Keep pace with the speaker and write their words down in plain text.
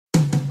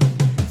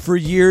For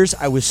years,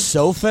 I was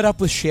so fed up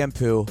with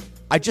shampoo,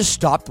 I just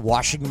stopped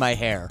washing my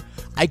hair.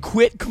 I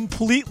quit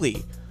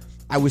completely.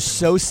 I was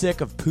so sick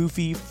of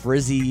poofy,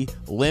 frizzy,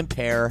 limp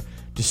hair,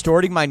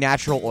 distorting my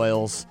natural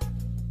oils.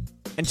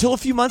 Until a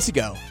few months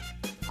ago,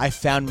 I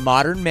found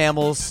Modern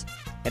Mammals,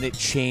 and it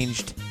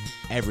changed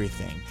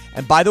everything.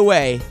 And by the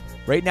way,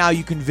 right now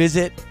you can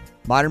visit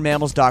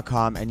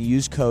modernmammals.com and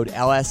use code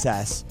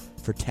LSS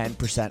for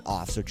 10%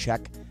 off. So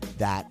check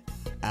that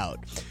out.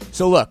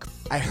 So look,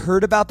 I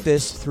heard about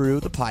this through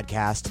the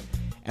podcast,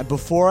 and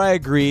before I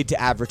agreed to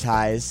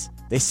advertise,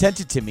 they sent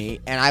it to me,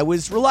 and I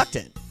was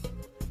reluctant.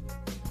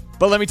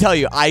 But let me tell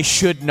you, I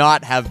should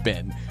not have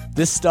been.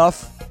 This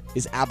stuff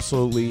is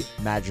absolutely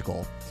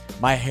magical.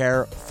 My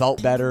hair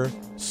felt better,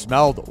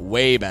 smelled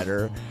way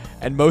better,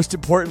 and most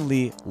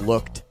importantly,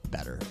 looked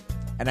better.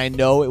 And I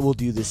know it will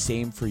do the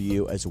same for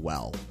you as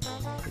well.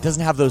 It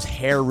doesn't have those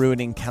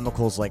hair-ruining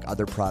chemicals like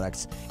other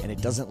products, and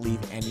it doesn't leave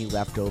any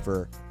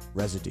leftover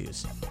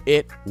residues.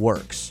 It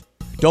works.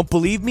 Don't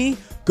believe me?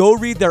 Go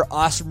read their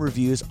awesome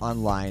reviews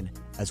online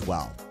as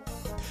well.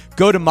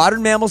 Go to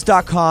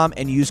modernmammals.com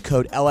and use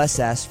code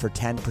LSS for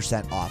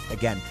 10% off.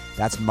 Again,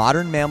 that's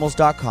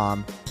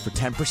modernmammals.com for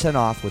 10%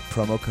 off with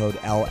promo code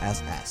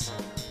LSS.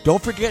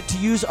 Don't forget to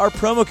use our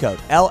promo code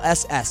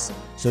LSS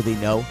so they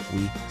know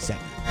we sent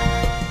you.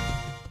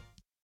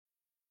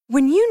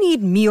 When you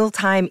need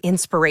mealtime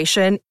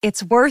inspiration,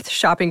 it's worth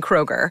shopping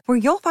Kroger, where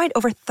you'll find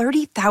over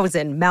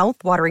 30,000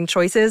 mouth-watering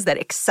choices that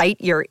excite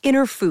your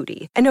inner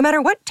foodie. And no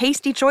matter what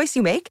tasty choice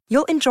you make,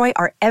 you'll enjoy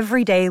our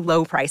everyday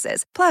low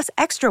prices, plus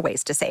extra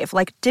ways to save,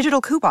 like digital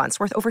coupons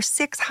worth over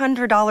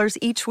 $600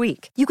 each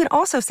week. You can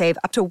also save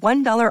up to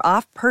 $1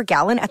 off per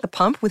gallon at the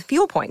pump with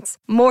fuel points.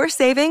 More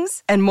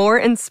savings and more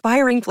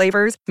inspiring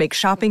flavors make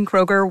shopping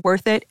Kroger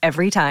worth it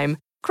every time.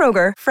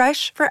 Kroger,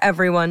 fresh for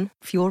everyone.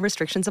 Fuel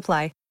restrictions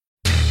apply.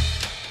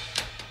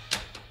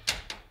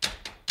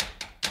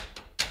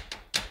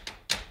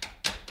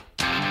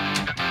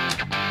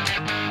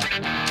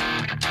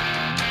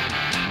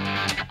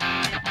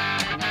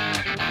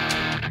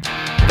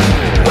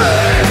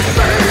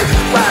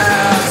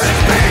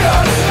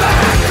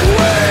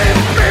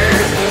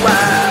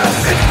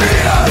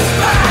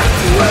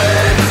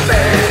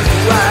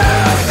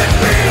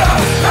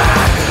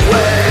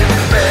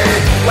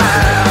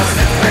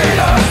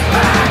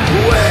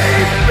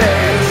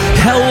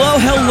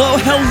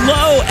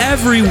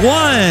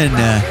 Everyone,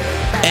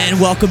 and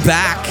welcome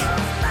back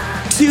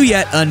to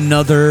yet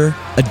another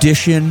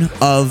edition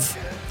of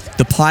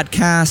the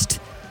podcast,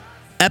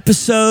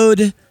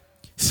 episode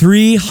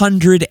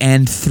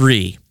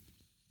 303.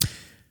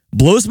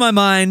 Blows my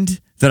mind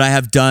that I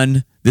have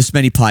done this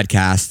many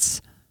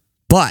podcasts,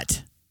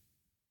 but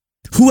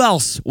who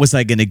else was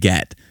I going to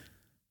get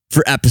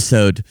for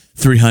episode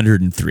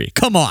 303?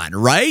 Come on,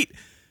 right?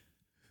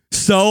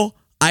 So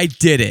I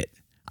did it.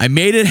 I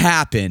made it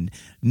happen.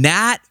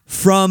 Nat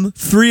from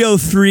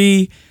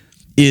 303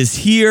 is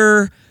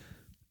here.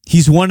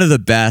 He's one of the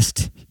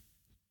best.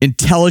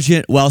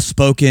 Intelligent,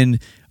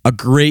 well-spoken, a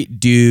great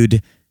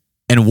dude.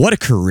 And what a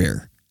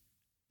career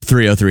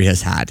 303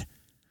 has had.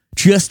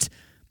 Just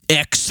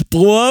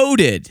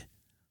exploded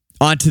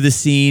onto the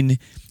scene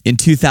in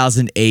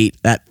 2008.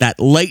 That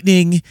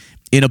lightning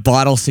in a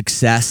bottle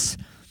success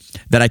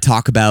that I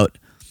talk about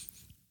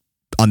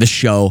on the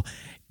show.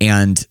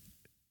 And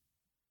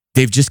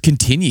they've just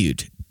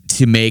continued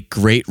to make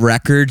great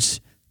records.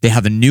 They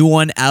have a new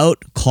one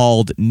out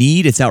called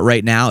Need. It's out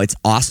right now. It's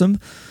awesome.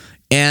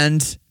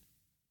 And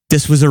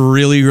this was a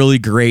really, really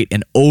great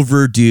and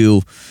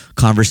overdue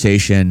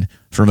conversation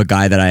from a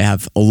guy that I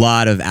have a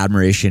lot of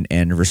admiration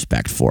and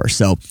respect for.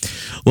 So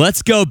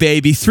let's go,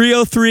 baby.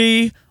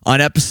 303 on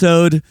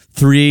episode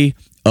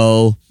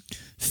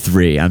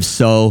 303. I'm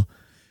so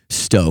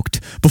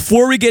stoked.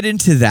 Before we get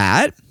into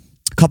that,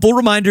 a couple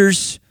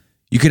reminders.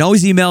 You can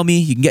always email me.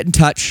 You can get in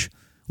touch.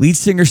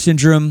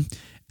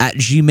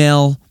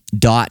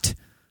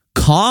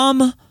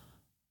 leadsingersyndrome@gmail.com.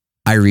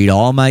 I read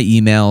all my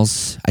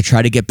emails. I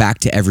try to get back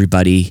to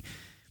everybody.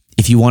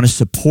 If you want to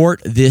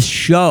support this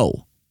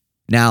show,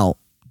 now,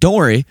 don't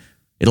worry.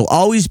 It'll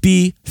always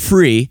be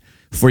free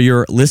for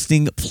your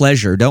listening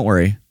pleasure. Don't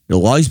worry.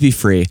 It'll always be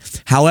free.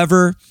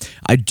 However,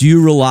 I do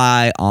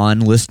rely on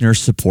listener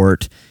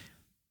support,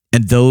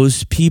 and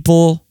those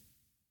people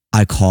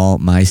I call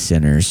my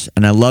sinners.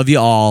 And I love you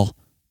all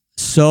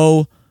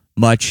so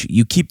much.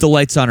 You keep the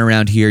lights on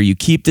around here. You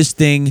keep this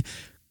thing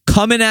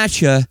coming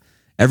at you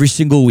every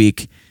single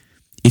week.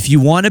 If you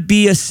want to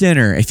be a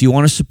sinner, if you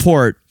want to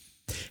support,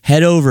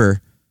 head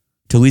over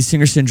to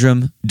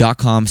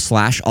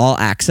leadsingersyndrome.com/all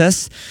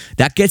access.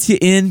 That gets you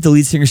in the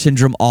Lead Singer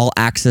Syndrome All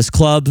Access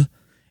Club,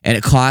 and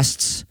it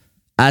costs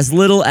as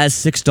little as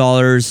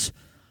 $6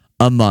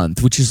 a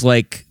month, which is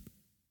like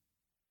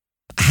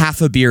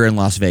half a beer in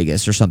Las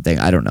Vegas or something.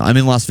 I don't know. I'm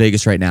in Las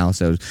Vegas right now,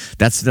 so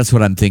that's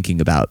what I'm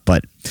thinking about.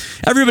 But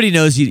everybody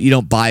knows you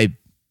don't buy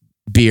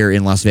beer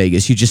in Las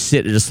Vegas. You just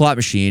sit at a slot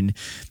machine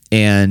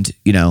and,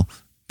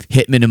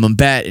 hit minimum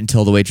bet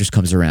until the waitress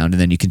comes around,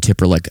 and then you can tip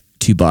her like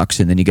 $2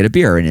 and then you get a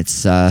beer, and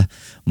it's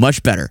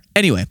much better.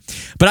 Anyway,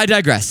 but I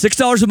digress.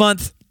 $6 a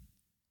month.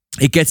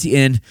 It gets you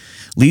in.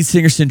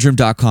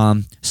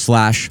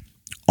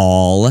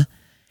 leadsingersyndrome.com/all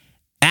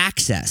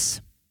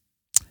access.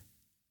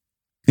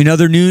 In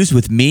other news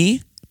with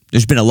me,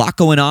 there's been a lot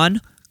going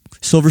on.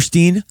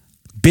 Silverstein,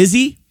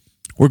 busy.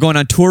 We're going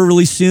on tour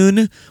really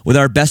soon with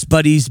our best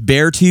buddies,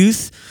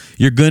 Beartooth.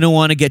 You're going to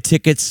want to get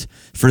tickets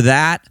for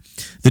that.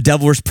 The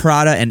Devil Wears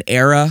Prada and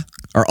Era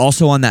are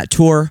also on that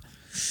tour.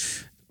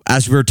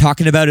 As we were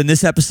talking about in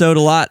this episode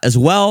a lot as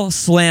well,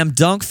 Slam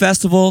Dunk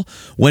Festival,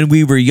 When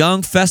We Were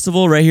Young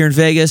Festival right here in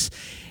Vegas.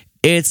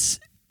 It's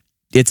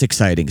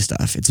exciting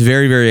stuff. It's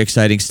very, very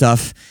exciting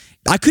stuff.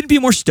 I couldn't be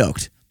more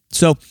stoked.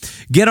 So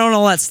get on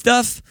all that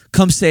stuff.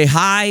 Come say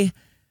hi.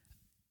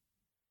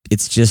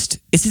 It's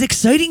an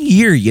exciting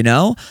year,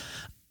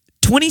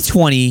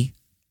 2020,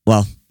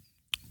 well,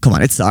 come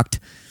on, it sucked.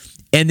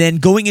 And then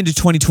going into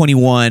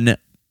 2021, a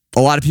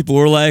lot of people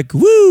were like,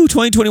 woo,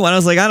 2021. I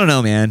was like, I don't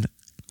know, man.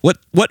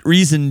 What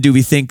reason do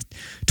we think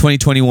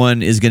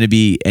 2021 is going to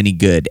be any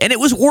good? And it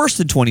was worse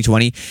than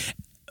 2020.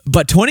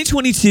 But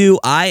 2022,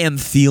 I am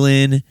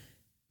feeling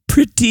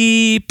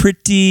pretty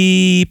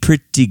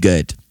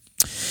good.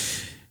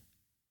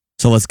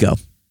 So let's go.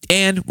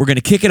 And we're going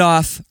to kick it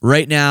off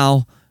right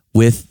now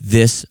with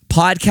this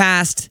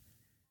podcast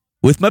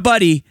with my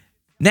buddy,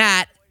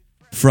 Nat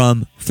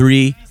from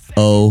 303.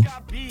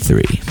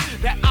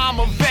 That I'm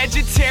a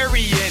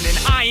vegetarian and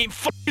I ain't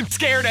fucking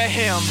scared of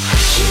him.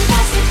 She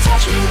wants to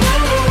touch me,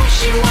 woo.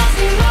 She wants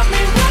to love me,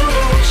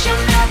 woo.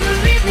 She'll never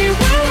leave me,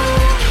 woo.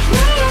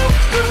 Woo,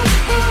 woo,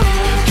 woo.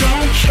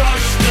 Don't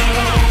trust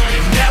her,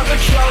 never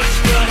trust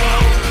her.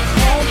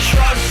 Won't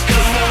trust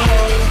her,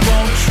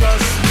 won't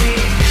trust me.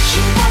 She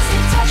wants to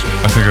touch me.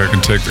 I think I can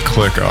take the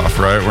click off,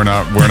 right? We're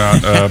not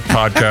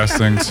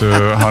podcasting to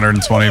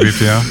 120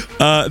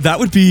 BPM. That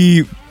would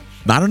be,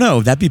 I don't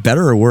know, that'd be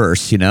better or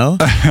worse,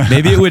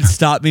 Maybe it would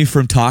stop me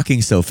from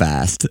talking so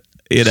fast,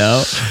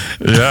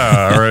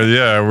 Yeah,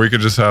 or we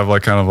could just have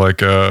like kind of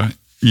like a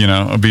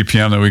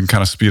BPM that we can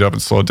kind of speed up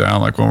and slow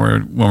down. Like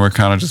when we're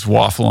kind of just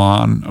waffle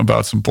on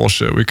about some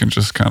bullshit, we can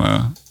just kind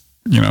of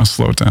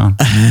slow it down.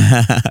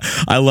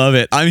 I love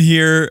it. I'm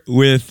here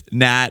with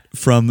Nat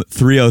from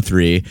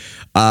 303.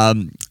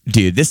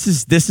 Dude, this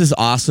is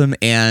awesome,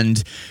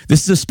 and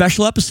this is a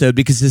special episode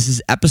because this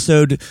is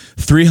episode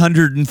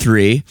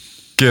 303.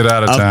 Get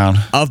out of town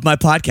of my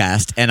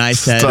podcast, and I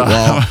said, Stop.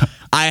 well,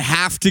 I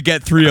have to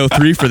get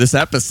 303 for this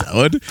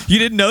episode. You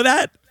didn't know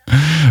that?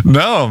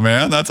 No,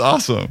 man, that's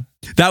awesome.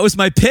 That was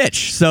my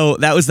pitch. So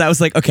that was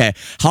like, okay,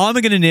 how am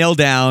I going to nail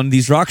down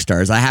these rock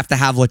stars? I have to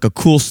have like a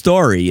cool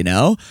story,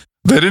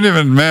 They didn't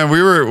even, man, we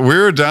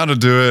were down to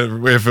do it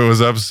if it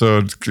was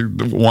episode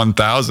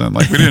 1000.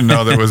 Like we didn't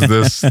know there was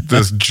this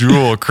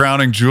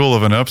crowning jewel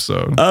of an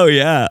episode. Oh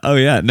yeah.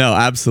 No,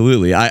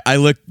 absolutely. I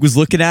was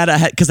looking at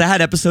it because I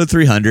had episode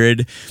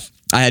 300.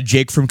 I had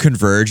Jake from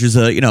Converge. It was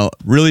a,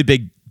 really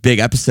big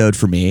episode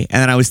for me.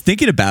 And then I was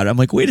thinking about it. I'm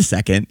like, wait a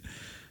second.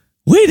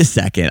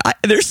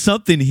 There's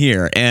something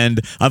here. And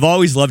I've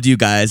always loved you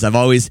guys.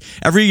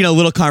 Every,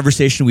 little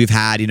conversation we've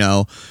had,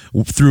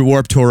 through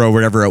Warped Tour or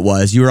whatever it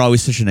was, you were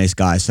always such a nice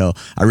guy. So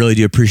I really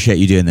do appreciate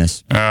you doing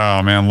this.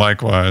 Oh, man,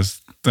 likewise.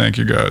 Thank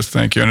you, guys.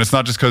 Thank you. And it's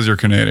not just because you're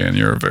Canadian.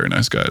 You're a very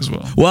nice guy as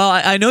well. Well,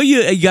 I know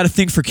you got a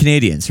thing for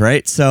Canadians,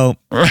 right? So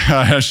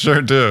I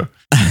sure do.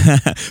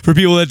 For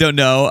people that don't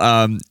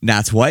know,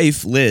 Nat's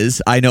wife,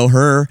 Liz, I know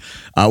her.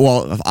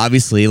 Well,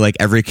 obviously, like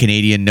every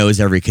Canadian knows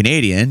every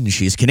Canadian.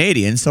 She's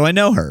Canadian, so I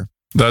know her.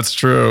 That's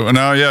true.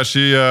 No, yeah,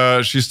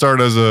 she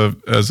started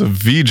as a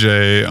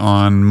VJ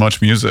on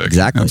Much Music.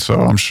 Exactly. And so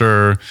I'm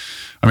sure,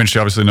 she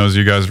obviously knows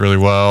you guys really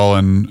well.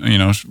 And,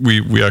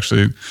 we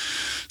actually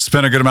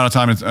spent a good amount of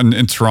time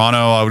in Toronto.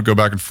 I would go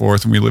back and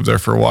forth, and we lived there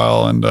for a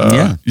while. And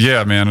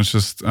yeah, man, it's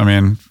just,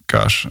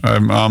 gosh,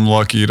 I'm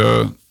lucky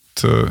to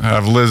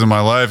have Liz in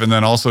my life, and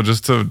then also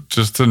just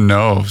to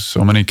know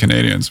so many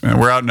Canadians, man.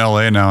 We're out in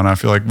LA now, and I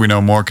feel like we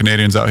know more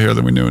Canadians out here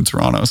than we knew in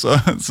Toronto. So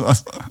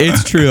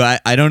it's true.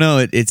 I don't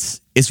know.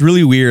 It's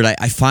really weird.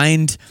 I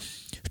find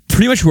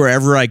pretty much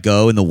wherever I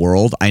go in the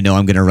world, I know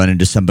I'm going to run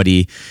into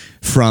somebody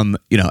from,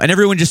 and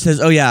everyone just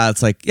says, oh yeah,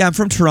 it's like, yeah, I'm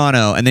from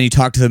Toronto. And then you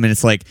talk to them and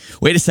it's like,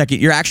 wait a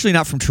second, you're actually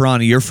not from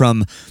Toronto. You're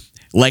from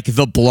like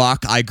the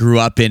block I grew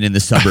up in the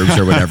suburbs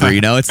or whatever,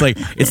 It's like,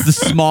 it's the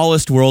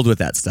smallest world with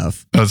that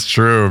stuff. That's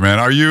true,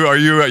 man.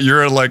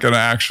 You're like an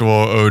actual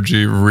OG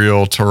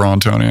real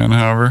Torontonian,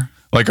 however?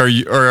 Like, are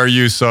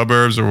you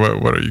suburbs or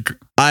what are you?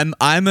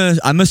 I'm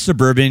a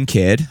suburban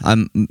kid.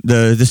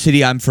 The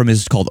city I'm from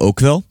is called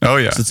Oakville. Oh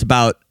yeah. So it's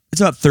about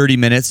 30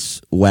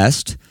 minutes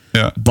west.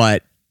 Yeah.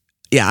 But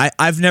yeah,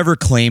 I've never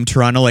claimed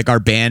Toronto. Like our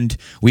band,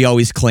 we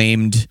always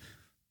claimed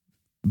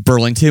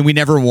Burlington. We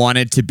never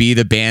wanted to be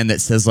the band that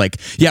says like,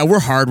 yeah,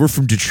 we're hard, we're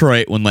from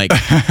Detroit, when like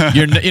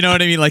you know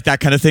what I mean, like that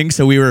kind of thing.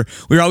 So we were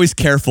always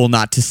careful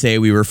not to say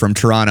we were from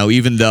Toronto,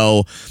 even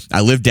though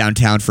I lived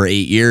downtown for 8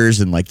 years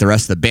and like the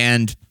rest of the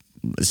band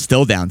is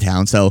still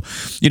downtown. So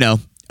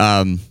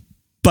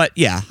but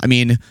yeah,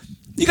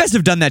 You guys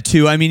have done that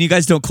too. I mean, you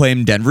guys don't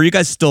claim Denver. You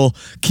guys still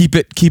keep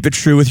it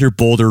true with your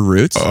Boulder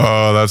roots.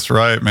 Oh, that's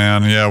right,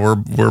 man. Yeah,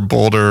 we're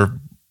Boulder,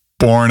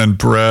 born and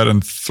bred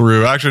and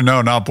through. Actually,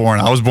 no, not born.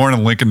 I was born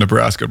in Lincoln,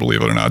 Nebraska.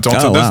 Believe it or not.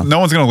 Wow. No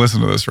one's gonna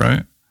listen to this,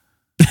 right?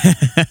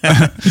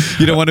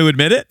 You don't want to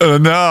admit it?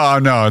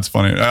 No, it's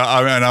funny.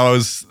 I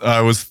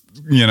was,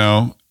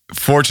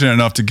 fortunate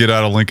enough to get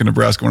out of Lincoln,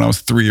 Nebraska when I was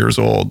 3 years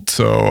old.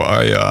 So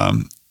I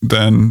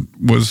then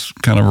was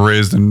kind of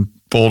raised in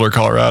Boulder,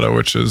 Colorado,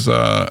 which is,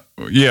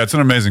 it's an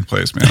amazing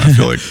place, man. I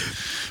feel like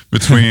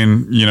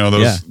between,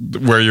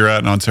 where you're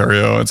at in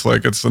Ontario, they're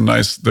just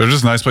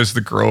nice places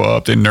to grow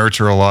up. They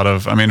nurture a lot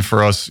of,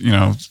 for us,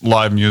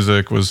 live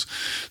music was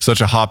such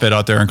a hotbed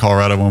out there in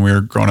Colorado when we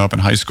were growing up in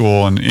high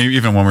school and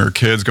even when we were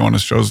kids going to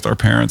shows with our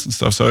parents and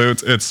stuff. So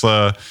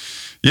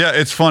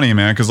it's funny,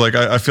 man, because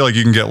I feel like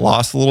you can get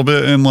lost a little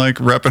bit in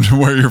repping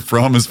where you're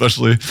from,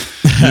 especially,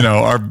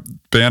 our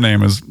band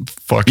name is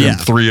fucking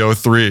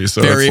 303.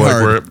 So very it's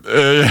hard.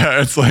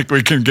 it's like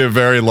we can get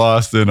very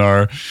lost in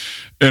our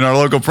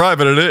local pride,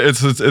 but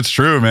it's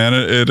true, man.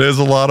 It is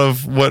a lot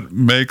of what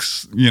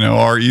makes,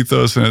 our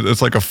ethos, and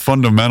it's like a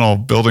fundamental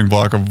building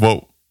block of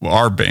what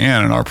our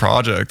band and our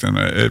project, and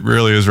it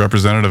really is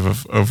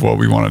representative of what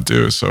we want to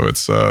do. So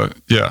it's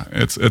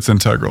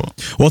integral.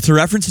 Well, to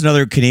reference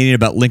another Canadian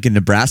about Lincoln,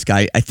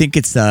 Nebraska, I think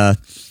it's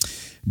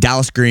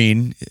Dallas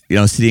Green,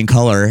 City and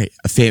Color,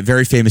 a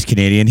very famous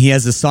Canadian. He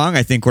has a song,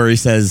 I think, where he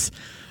says,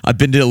 I've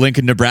been to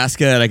Lincoln,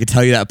 Nebraska, and I can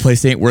tell you that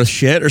place ain't worth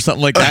shit, or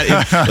something like that.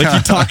 Like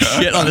he talks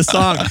shit on the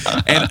song,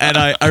 and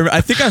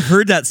I think I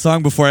heard that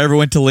song before I ever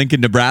went to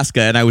Lincoln,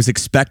 Nebraska, and I was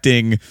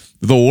expecting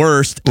the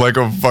worst, like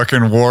a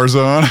fucking war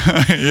zone.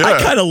 Yeah, I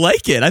kind of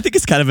like it. I think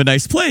it's kind of a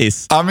nice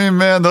place. I mean,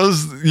 man,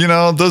 those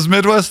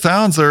Midwest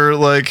towns are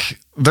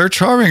they're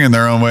charming in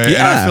their own way, and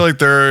I feel like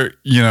they're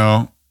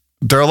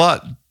a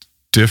lot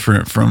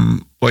different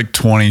from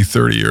 20,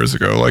 30 years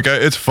ago.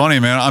 It's funny,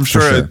 man. I'm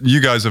sure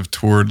you guys have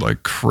toured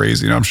like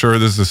crazy. And I'm sure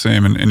this is the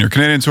same in your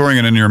Canadian touring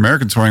and in your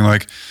American touring. I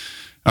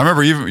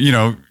remember even, you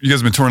guys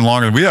have been touring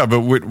longer than we have,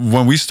 but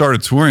when we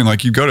started touring,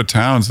 you go to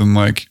towns and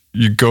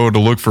you go to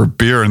look for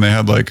beer and they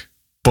had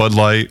Bud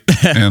Light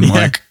and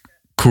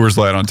Coors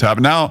Light on tap.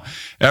 Now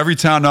every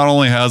town not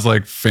only has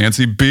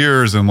fancy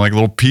beers and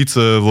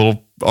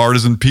little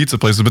artisan pizza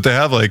places, but they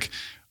have a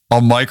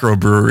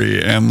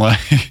microbrewery and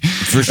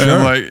for sure.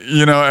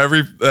 And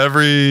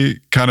every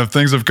kind of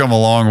things have come a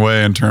long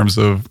way in terms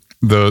of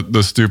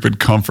the stupid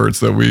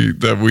comforts that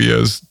we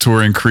as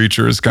touring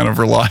creatures kind of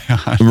rely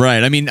on.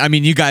 Right. I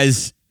mean, you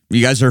guys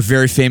are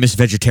very famous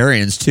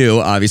vegetarians too,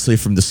 obviously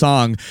from the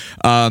song.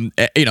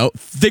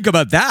 Think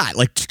about that.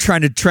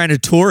 Trying to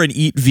tour and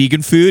eat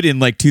vegan food in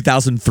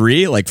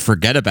 2003.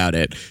 Forget about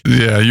it.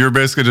 Yeah, you're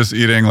basically just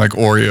eating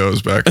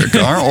Oreos back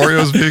then. Aren't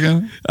Oreos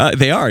vegan?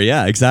 They are.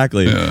 Yeah,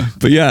 exactly. Yeah.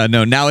 But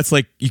now it's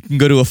you can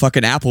go to a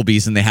fucking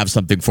Applebee's and they have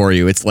something for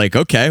you. It's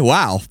okay,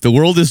 wow, the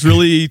world is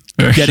really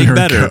getting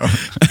better.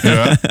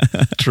 Yeah,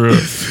 true.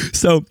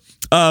 So,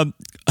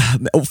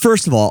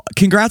 first of all,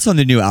 congrats on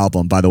the new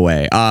album, by the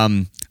way.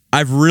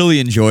 I've really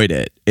enjoyed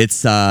it.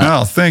 It's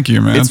thank you,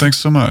 man. Thanks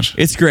so much.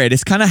 It's great.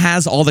 It kind of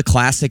has all the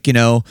classic,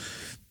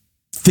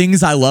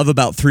 things I love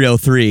about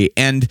 303.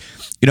 And,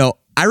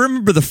 I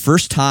remember the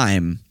first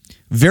time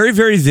very,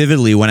 very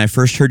vividly when I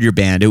first heard your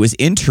band. It was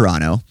in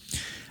Toronto.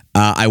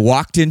 I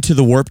walked into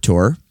the Warped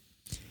Tour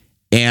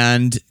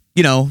and,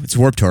 it's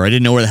Warped Tour. I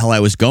didn't know where the hell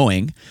I was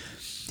going.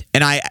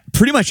 And I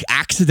pretty much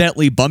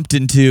accidentally bumped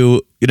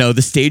into,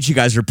 the stage you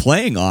guys are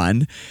playing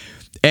on.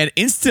 And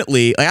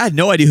instantly, I had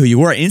no idea who you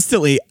were.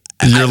 Instantly,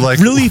 you're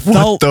really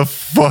what the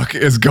fuck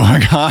is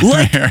going on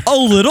here? A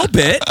little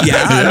bit,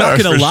 yeah. I'm not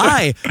gonna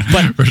lie,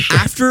 sure. But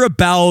after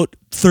about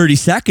 30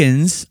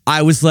 seconds,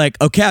 I was like,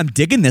 okay, I'm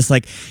digging this.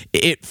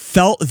 It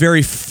felt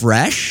very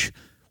fresh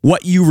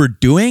what you were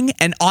doing,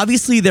 and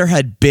obviously there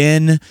had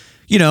been,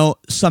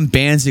 some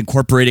bands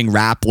incorporating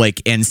rap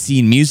and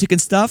scene music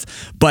and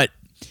stuff, but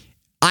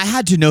I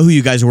had to know who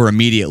you guys were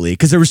immediately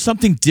because there was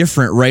something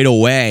different right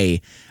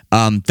away.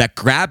 That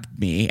grabbed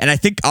me, and I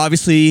think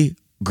obviously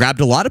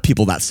grabbed a lot of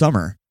people that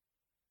summer.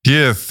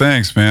 Yeah,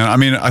 thanks, man.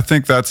 I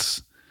think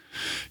that's,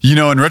 in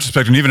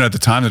retrospect, and even at the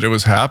time that it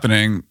was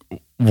happening,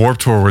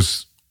 Warped Tour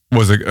was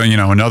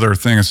another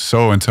thing is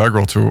so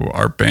integral to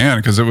our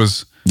band because it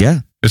was. Yeah,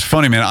 it's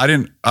funny, man. I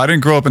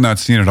didn't grow up in that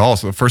scene at all.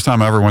 So the first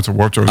time I ever went to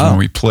Warped Tour was when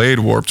we played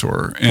Warped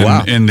Tour,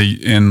 and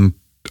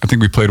I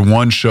think we played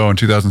one show in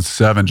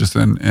 2007 just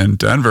in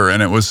Denver,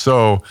 and it was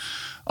so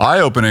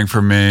eye-opening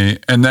for me.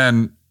 And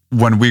then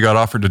when we got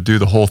offered to do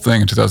the whole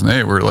thing in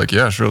 2008, we were like,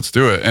 yeah, sure, let's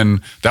do it.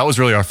 And that was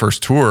really our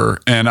first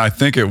tour. And I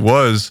think it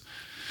was,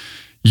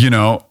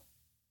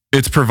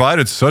 it's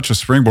provided such a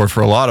springboard for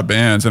a lot of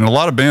bands, and a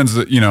lot of bands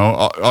that,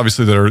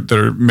 obviously that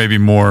are maybe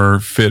more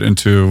fit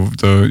into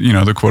the,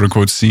 the quote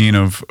unquote scene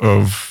of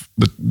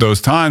those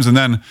times. And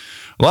then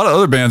a lot of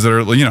other bands that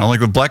are,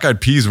 the Black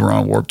Eyed Peas were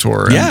on Warped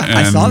Tour. Yeah,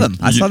 I saw them.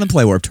 I saw them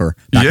play Warped Tour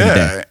back in the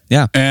day.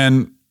 Yeah.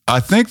 And I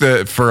think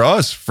that for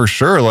us, for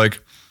sure,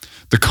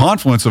 the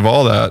confluence of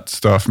all that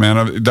stuff,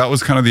 man, that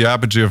was kind of the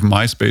apogee of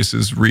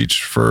MySpace's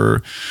reach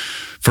for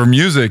for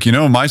music, you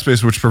know,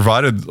 MySpace, which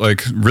provided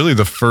like really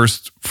the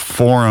first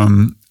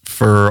forum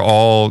for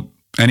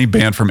any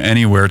band from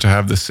anywhere to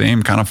have the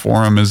same kind of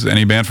forum as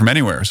any band from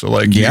anywhere. So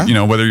like, you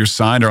know, whether you're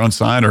signed or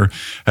unsigned or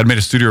had made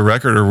a studio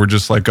record or were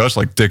just like us,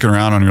 like dicking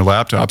around on your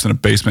laptops in a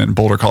basement in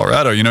Boulder,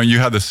 Colorado, you know, you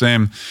had the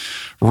same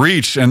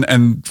reach and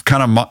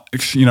kind of,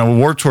 you know,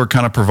 Warped Tour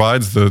kind of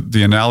provides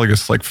the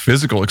analogous like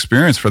physical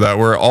experience for that,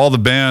 where all the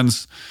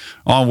bands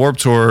on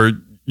Warped Tour,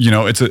 you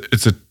know, it's a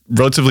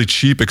relatively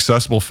cheap,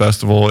 accessible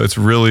festival. It's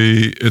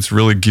really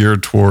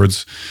geared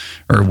towards,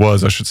 or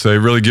was, I should say,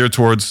 really geared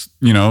towards,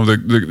 you know,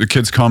 the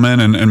kids come in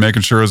and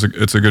making sure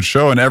it's a good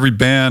show. And every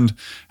band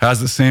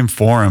has the same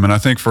forum. And I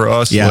think for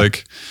us,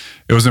 like,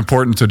 it was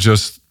important to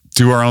just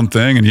do our own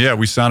thing. And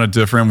we sounded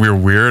different. We were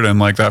weird. And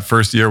like that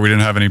first year, we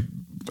didn't have any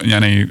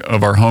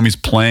of our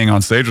homies playing on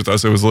stage with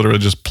us. It was literally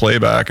just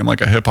playback and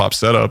like a hip hop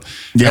setup.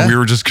 And we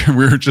were just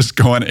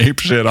going ape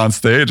shit on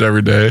stage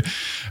every day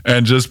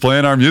and just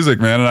playing our music,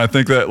 man. And I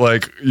think that,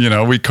 like, you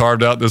know, we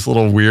carved out this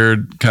little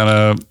weird kind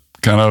of,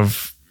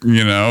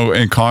 you know,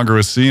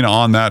 incongruous scene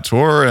on that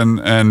tour,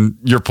 and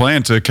you're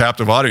playing to a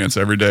captive audience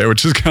every day,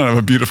 which is kind of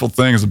a beautiful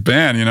thing as a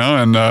band, you know?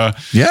 And,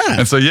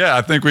 and so,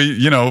 I think we,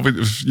 you know,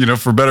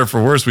 for better or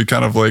for worse, we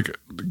kind of like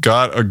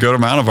got a good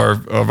amount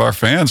of our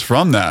fans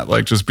from that,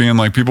 like just being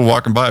like people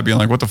walking by being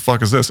like, what the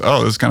fuck is this?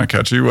 Oh, this is kind of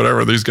catchy,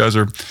 whatever. These guys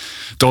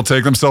don't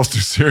take themselves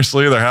too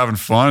seriously. They're having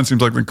fun. It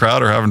seems like the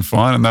crowd are having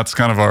fun. And that's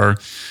kind of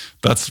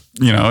that's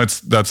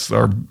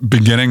our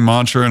beginning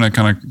mantra. And it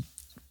kind of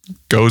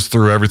goes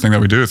through everything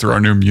that we do, through our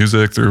new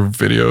music, through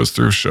videos,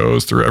 through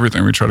shows, through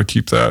everything. We try to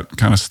keep that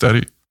kind of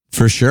steady.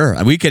 For sure.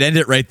 We could end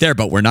it right there,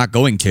 but we're not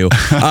going to.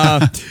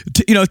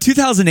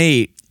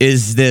 2008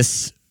 is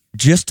this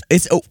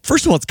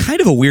first of all, it's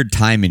kind of a weird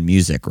time in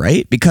music,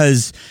 right?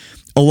 Because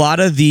a lot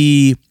of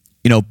the,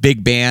 you know,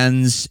 big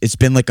bands, it's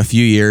been like a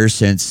few years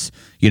since,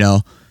 you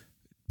know,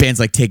 bands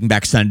like Taking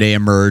Back Sunday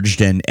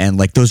emerged and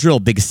like those real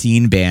big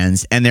scene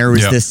bands. And there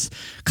was this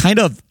kind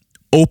of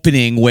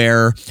opening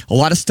where a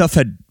lot of stuff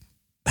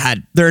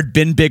there had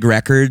been big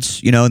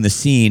records, you know, in the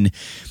scene,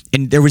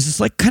 and there was this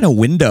like kind of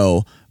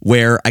window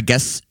where I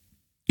guess,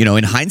 you know,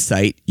 in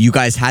hindsight, you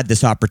guys had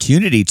this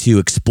opportunity to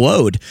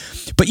explode,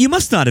 but you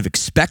must not have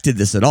expected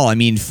this at all. I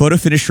mean, Photo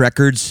Finish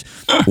Records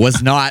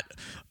was not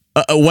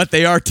what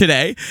they are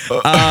today.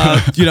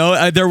 You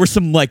know, there were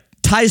some like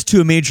ties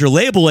to a major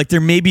label. Like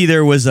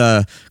there was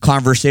a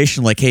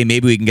conversation like, hey,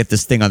 maybe we can get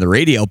this thing on the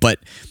radio, but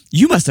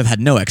you must have had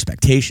no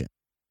expectation.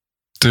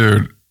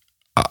 Dude,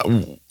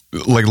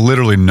 like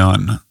literally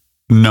none,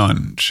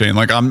 Shane.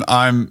 Like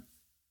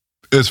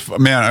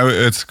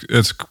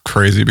it's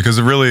crazy because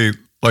it really,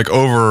 like,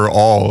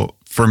 overall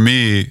for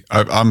me,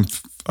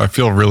 I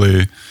feel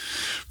really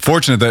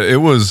fortunate that it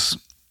was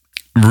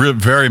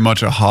very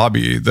much a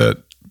hobby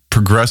that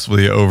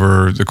progressively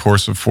over the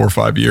course of 4 or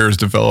 5 years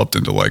developed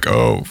into like,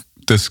 oh,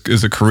 this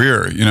is a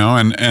career, you know,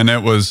 and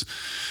it was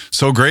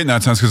so great in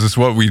that sense because it's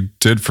what we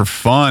did for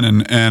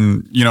fun.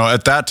 And you know,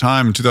 at that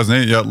time in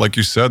 2008, like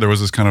you said, there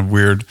was this kind of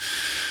weird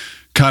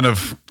kind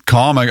of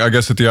calm, I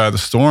guess, at the eye of the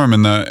storm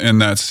in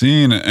that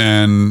scene.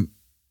 And,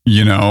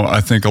 you know,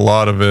 I think a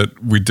lot of it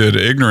we did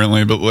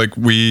ignorantly, but like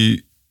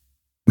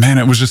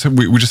it was just,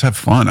 we just had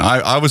fun.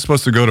 I was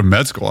supposed to go to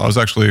med school.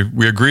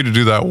 We agreed to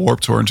do that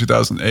Warped Tour in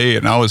 2008.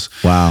 And I was,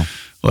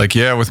 like,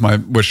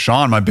 with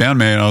Sean, my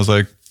bandmate, and I was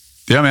like,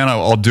 yeah, man,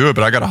 I'll do it,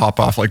 but I got to hop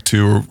off like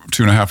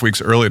 2.5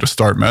 weeks early to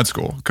start med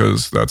school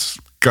because that's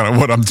kind of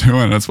what I'm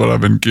doing. That's what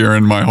I've been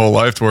gearing my whole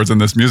life towards.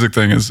 And this music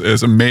thing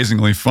is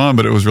amazingly fun,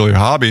 but it was really a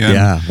hobby.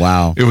 And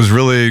it was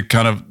really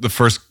kind of the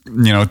first,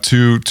 you know,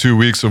 two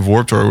weeks of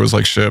Warped Tour was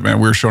like, shit,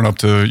 man, we were showing up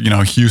to, you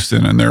know,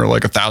 Houston and there were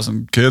like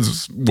 1,000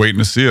 kids waiting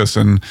to see us.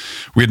 And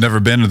we had never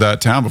been to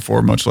that town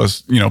before, much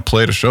less, you know,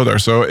 played a show there.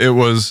 So it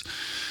was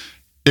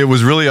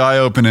really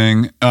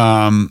eye-opening.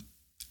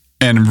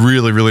 And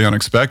really, really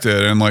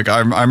unexpected. And like, I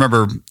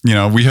remember, you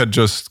know, we had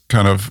just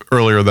kind of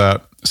earlier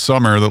that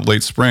summer, the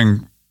late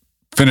spring,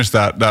 finished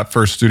that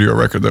first studio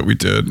record that we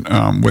did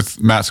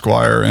with Matt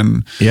Squire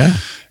in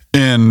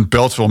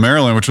Beltsville,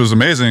 Maryland, which was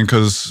amazing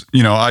because,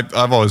 you know,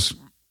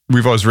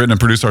 we've always written and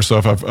produced our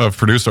stuff. I've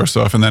produced our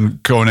stuff, and then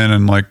going in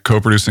and like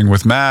co-producing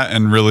with Matt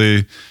and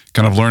really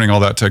kind of learning all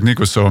that technique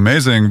was so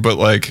amazing. But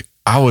like,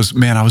 I was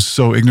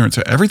so ignorant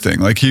to everything.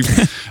 Like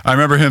I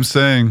remember him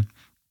saying,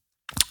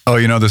 oh,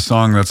 you know, this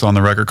song that's on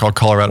the record called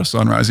Colorado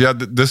Sunrise. Yeah,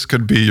 this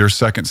could be your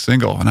second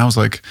single. And I was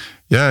like,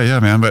 yeah,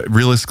 man. But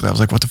realistically, I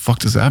was like, what the fuck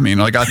does that mean?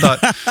 Like, I thought,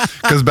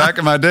 because back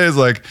in my days,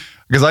 like,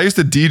 because I used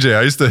to DJ,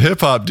 I used to hip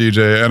hop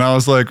DJ. And I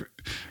was like,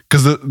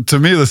 because to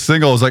me, the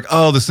single was like,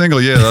 oh, the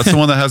single, yeah, that's the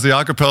one that has the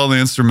acapella and the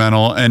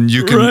instrumental. And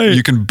you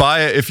can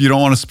buy it if you don't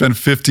want to spend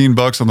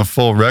 $15 on the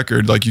full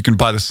record. Like, you can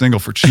buy the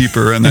single for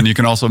cheaper, and then you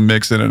can also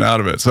mix in and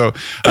out of it. So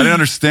I didn't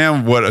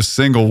understand what a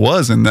single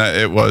was, and that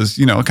it was,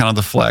 you know, kind of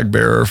the flag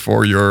bearer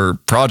for your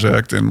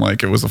project, and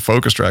like it was a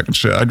focus track and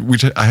shit.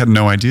 I had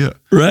no idea.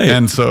 Right.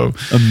 And so,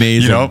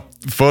 amazing. You know,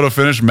 photo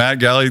finish, Matt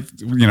Galley,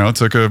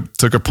 took a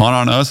punt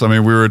on us. I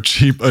mean, we were a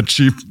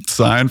cheap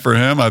sign for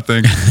him. I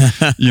think,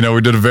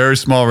 we did a very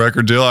small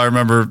record deal. I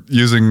remember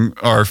using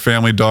our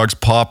family dog's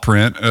paw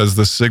print as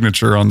the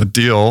signature on the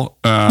deal.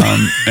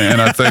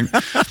 And I think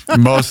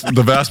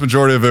the vast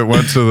majority of it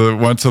went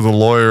to the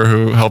lawyer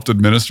who helped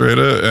administrate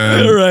it.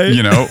 And,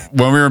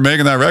 when we were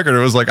making that record,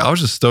 it was like, I was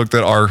just stoked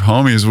that our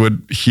homies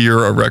would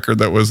hear a record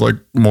that was like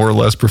more or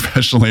less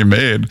professionally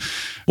made.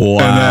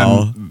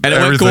 Wow. And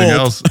everything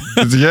else.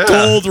 Yeah.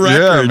 Gold record.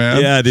 Yeah,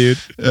 man. Yeah, dude.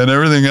 And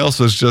everything else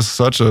was just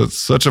such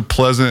a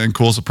pleasant and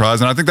cool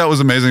surprise. And I think that was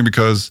amazing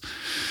because,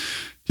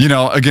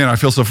 again, I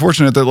feel so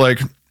fortunate that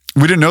like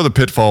we didn't know the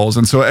pitfalls.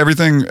 And so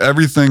everything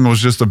was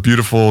just a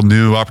beautiful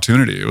new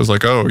opportunity. It was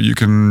like, oh, you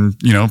can,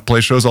 play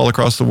shows all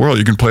across the world.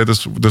 You can play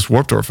this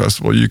Warped Tour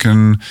festival. You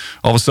can,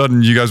 all of a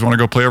sudden, you guys want to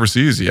go play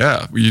overseas.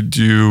 Yeah. You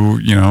do,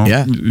 you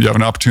have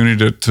an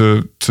opportunity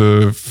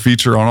to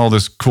feature on all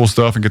this cool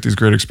stuff and get these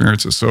great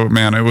experiences. So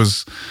man, it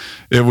was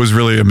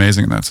really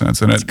amazing in that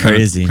sense. And it's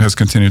crazy. It has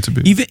continued to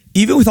be.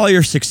 Even with all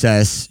your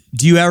success,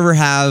 do you ever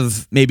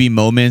have maybe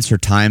moments or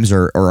times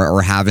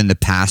or have in the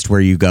past where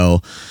you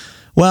go,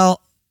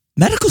 well,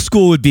 medical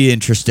school would be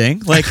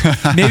interesting. Like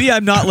maybe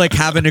I'm not like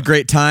having a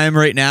great time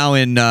right now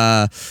in,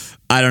 I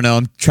don't know.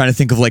 I'm trying to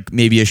think of like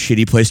maybe a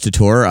shitty place to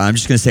tour. I'm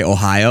just going to say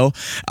Ohio.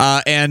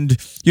 And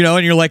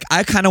you're like,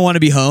 I kind of want to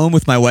be home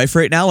with my wife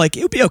right now. Like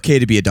it would be okay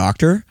to be a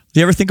doctor. Do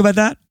you ever think about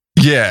that?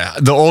 Yeah.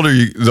 The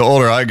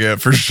older I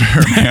get, for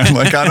sure, man.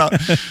 Like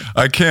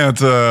I can't,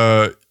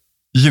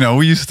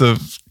 we used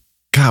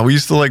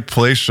to like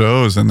play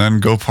shows and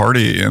then go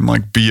party and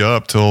like be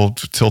up till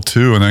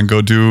 2 and then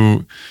go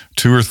do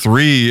 2 or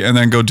 3 and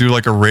then go do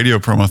like a radio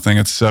promo thing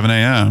at 7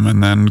 a.m.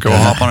 and then go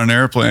hop on an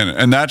airplane.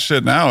 And that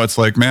shit now, it's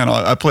like, man,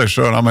 I play a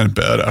show and I'm in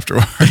bed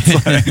afterwards.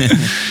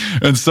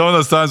 And some of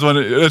those times when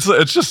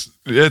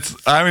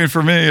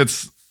for me,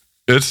 it's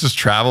just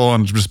travel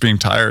and just being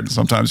tired. And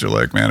sometimes you're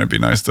like, man, it'd be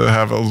nice to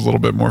have a little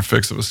bit more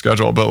fixed of a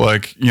schedule. But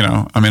like,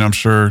 I'm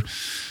sure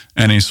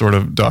any sort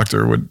of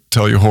doctor would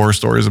tell you horror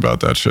stories about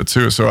that shit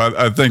too. So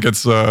I think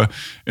it's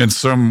in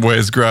some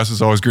ways grass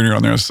is always greener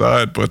on the other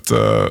side. But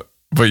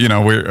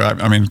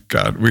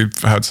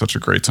we've had such a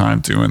great time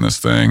doing this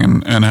thing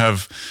and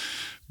have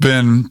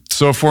been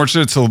so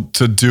fortunate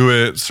to do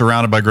it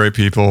surrounded by great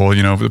people,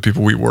 the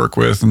people we work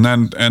with, and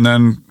then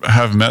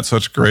have met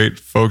such great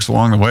folks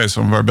along the way.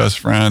 Some of our best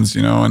friends,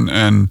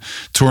 and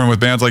touring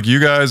with bands like you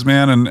guys,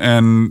 man,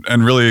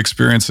 and really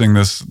experiencing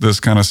this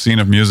kind of scene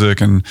of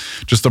music and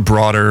just a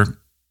broader,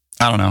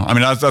 I don't know. I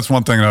mean, that's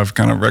one thing that I've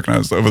kind of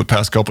recognized over the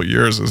past couple of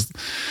years is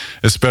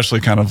especially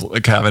kind of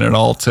like having it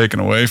all taken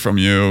away from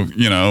you,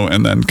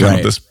 and then kind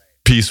of this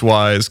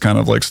piecewise kind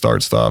of like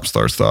start stop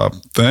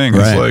thing.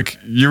 It's like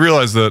you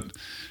realize that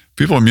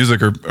people in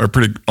music are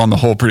pretty, on the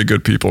whole, pretty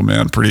good people,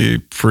 man.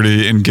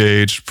 Pretty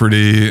engaged,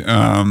 pretty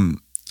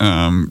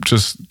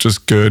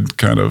just good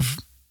kind of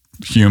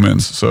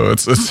humans. So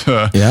it's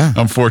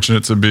I'm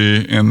fortunate to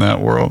be in that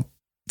world.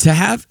 To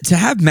have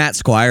Matt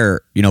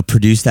Squire,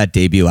 produce that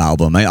debut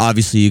album.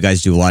 Obviously you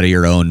guys do a lot of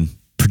your own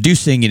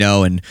producing,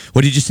 and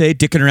what did you say?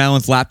 Dicking around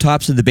with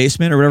laptops in the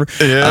basement or whatever?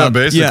 Yeah,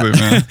 basically,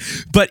 man.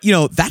 But,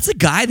 that's a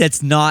guy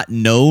that's not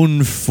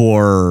known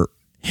for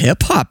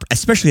hip hop,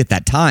 especially at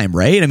that time,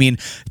 right? I mean,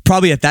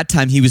 probably at that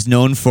time he was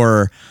known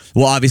for,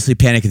 well, obviously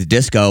Panic at the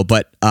Disco,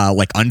 but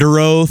like Under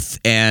Oath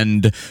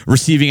and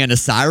Receiving End of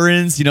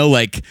Sirens,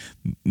 like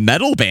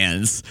metal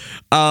bands.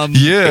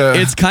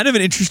 It's kind of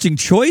an interesting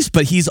choice,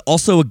 but he's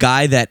also a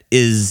guy that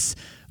is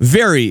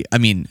very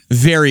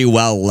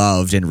well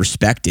loved and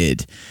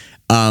respected.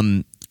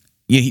 Did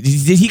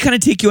he kind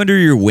of take you under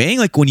your wing,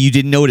 like when you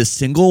didn't know what a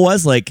single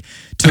was, like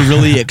to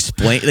really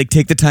explain, like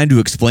take the time to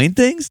explain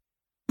things?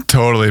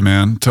 Totally,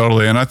 man.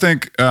 Totally. And I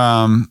think,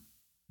 I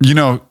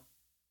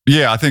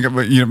think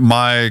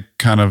my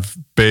kind of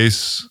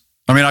base,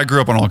 I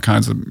grew up on all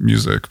kinds of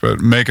music, but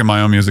making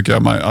my own music,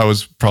 I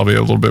was probably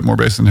a little bit more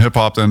based in hip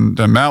hop than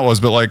Matt was,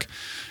 but like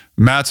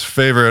Matt's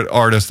favorite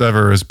artist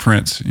ever is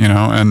Prince,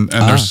 and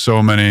there's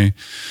so many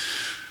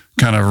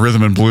kind of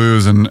rhythm and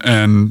blues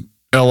and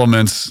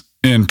elements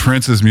in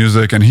Prince's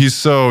music, and he's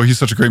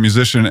such a great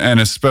musician, and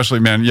especially,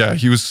 man,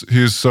 he was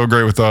so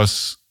great with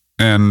us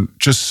and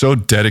just so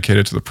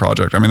dedicated to the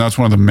project. That's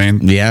one of the main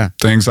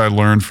things I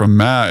learned from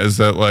Matt is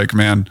that, like,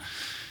 man,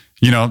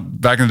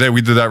 back in the day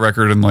we did that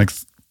record in like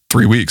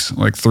 3 weeks,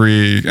 like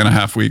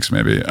 3.5 weeks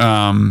maybe,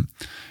 and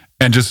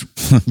just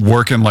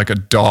working like a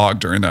dog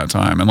during that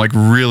time and like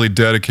really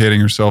dedicating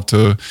yourself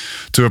to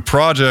a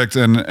project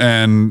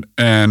and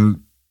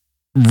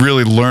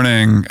really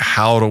learning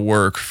how to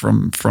work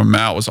from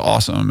Matt was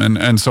awesome,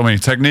 and so many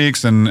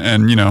techniques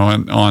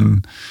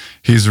and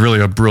he's really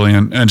a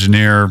brilliant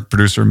engineer,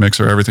 producer,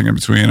 mixer, everything in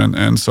between,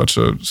 and such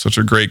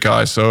a great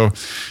guy. So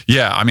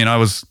I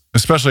was,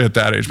 especially at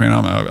that age, man,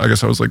 I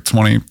guess I was like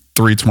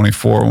 23,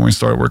 24 when we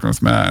started working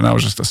with Matt, and I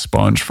was just a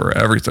sponge for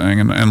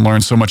everything and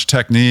learned so much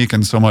technique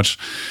and so much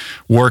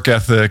work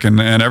ethic and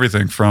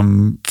everything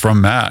from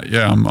Matt.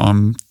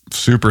 I'm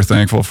super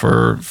thankful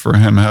for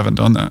him having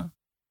done that.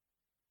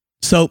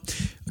 So,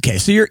 okay,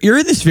 so you're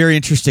in this very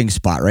interesting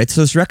spot, right?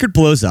 So this record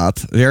blows up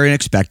very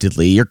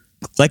unexpectedly. You're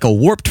like a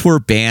Warped Tour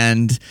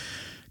band,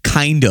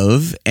 kind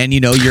of, and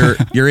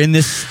you're in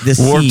this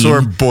Warped scene.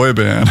 Tour boy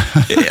band.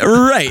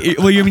 Right.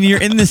 Well,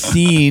 you're in the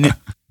scene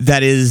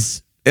that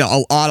is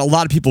a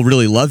lot of people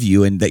really love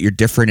you and that you're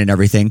different and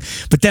everything.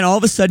 But then all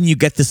of a sudden you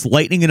get this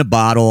lightning in a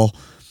bottle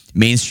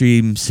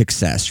mainstream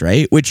success,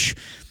 right? Which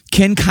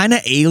can kind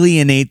of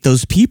alienate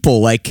those people.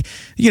 Like,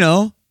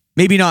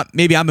 maybe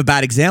I'm a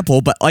bad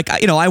example, but like,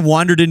 I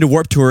wandered into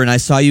Warped Tour and I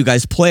saw you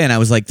guys play and I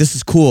was like, this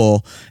is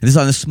cool. And this is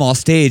on this small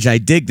stage. I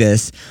dig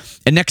this.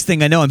 And next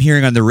thing I know, I'm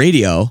hearing on the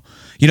radio,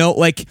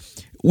 like,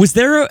 was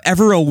there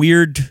ever a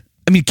weird,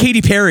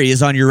 Katy Perry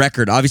is on your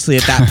record. Obviously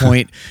at that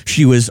point,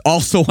 she was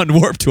also on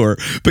Warped Tour,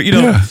 but she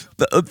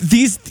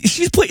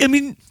played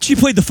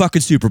the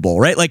fucking Super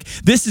Bowl, right? Like,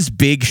 this is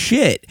big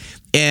shit.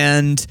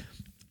 And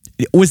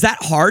was that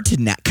hard to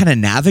kind of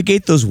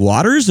navigate those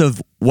waters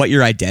of what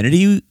your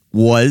identity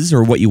was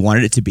or what you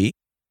wanted it to be?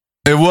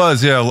 It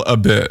was, yeah, a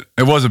bit.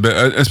 It was a bit,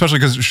 especially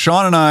because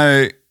Sean and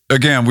I,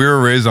 again, we were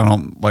raised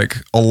on like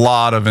a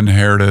lot of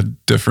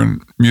inherited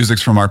different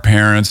musics from our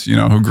parents,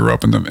 who grew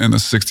up in the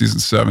 60s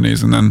and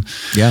 70s, and then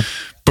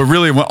But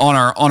really, on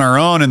our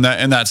own in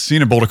that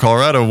scene in Boulder,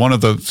 Colorado, one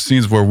of the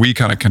scenes where we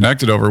kind of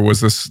connected over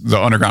was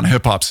the underground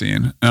hip hop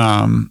scene.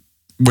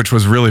 Which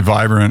was really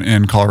vibrant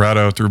in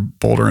Colorado through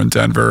Boulder and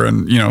Denver,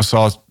 and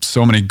saw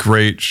so many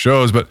great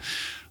shows. But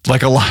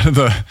like a lot of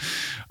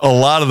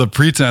the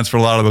pretense for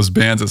a lot of those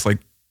bands, it's like,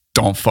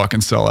 don't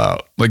fucking sell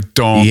out. Like,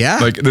 don't. Yeah.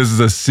 Like, this is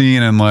a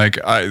scene, and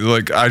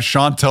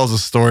Sean tells a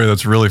story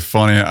that's really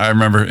funny. I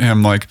remember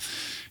him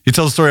he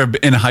tells a story of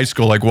in high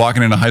school, like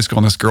walking into high school,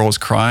 and this girl was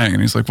crying,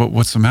 and he's like,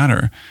 "What's the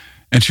matter?"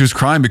 And she was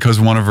crying because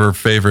one of her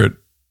favorite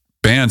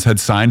bands had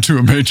signed to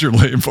a major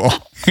label.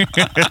 Which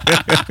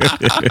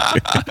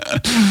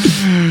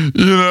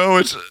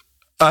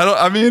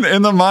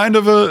in the mind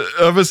of a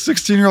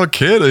 16-year-old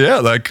kid,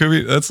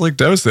 that's like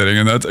devastating,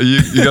 and that's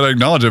you got to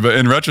acknowledge it. But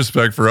in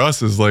retrospect, for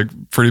us, is like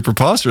pretty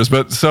preposterous.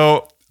 But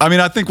so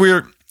I think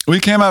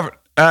we came out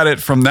at it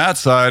from that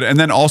side, and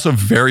then also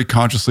very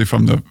consciously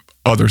from the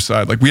other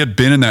side. Like, we had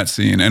been in that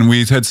scene, and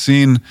we had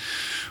seen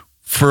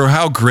for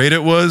how great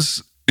it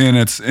was in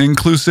its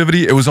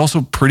inclusivity, it was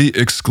also pretty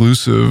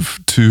exclusive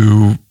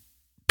to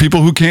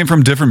people who came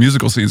from different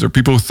musical scenes or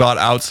people who thought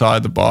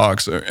outside the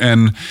box.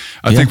 And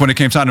I think when it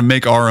came time to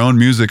make our own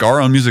music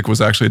was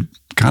actually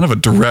kind of a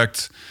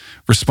direct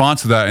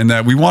response to that, in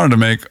that we wanted to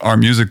make our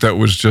music that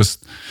was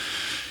just,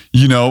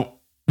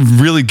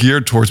 really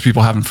geared towards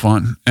people having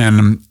fun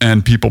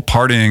and people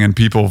partying and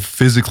people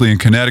physically and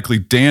kinetically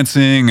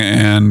dancing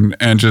and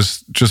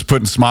just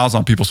putting smiles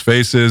on people's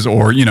faces,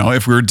 or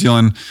if we were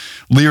dealing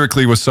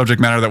lyrically with subject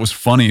matter that was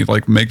funny,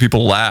 like make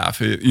people laugh.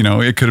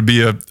 It could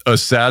be a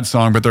sad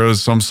song, but there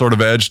was some sort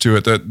of edge to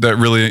it that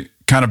really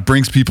kind of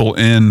brings people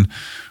in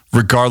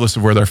regardless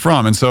of where they're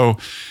from. And so,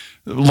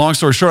 long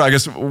story short, I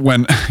guess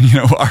when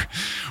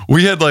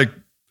we had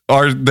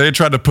they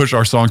tried to push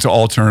our song to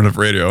alternative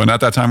radio, and at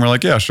that time we're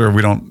like, yeah, sure,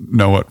 we don't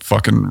know what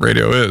fucking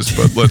radio is,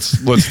 but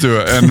let's do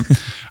it. And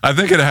I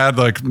think it had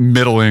like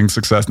middling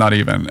success, not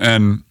even.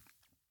 And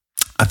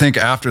I think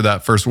after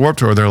that first Warped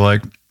Tour, they're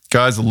like,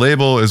 guys, the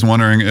label is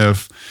wondering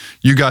if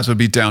you guys would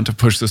be down to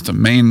push this to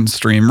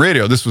mainstream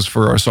radio. This was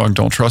for our song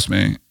 "Don't Trust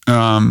Me."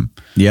 And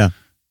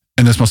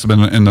this must have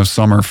been in the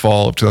summer,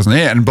 fall of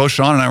 2008. And both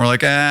Sean and I were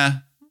like,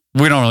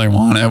 we don't really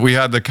want it. We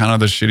had the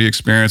shitty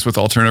experience with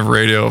alternative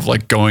radio of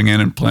like going in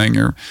and playing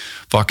your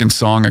fucking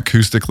song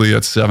acoustically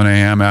at 7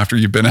 a.m. after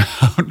you've been out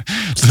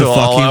till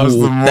all hours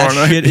of the morning.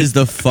 That shit is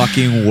the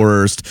fucking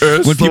worst.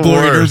 It's when people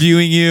worst. are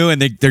interviewing you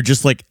and they're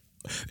just like,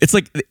 it's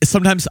like,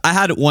 sometimes I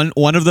had one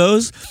of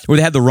those where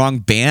they had the wrong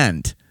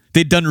band.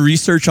 They'd done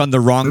research on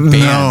the wrong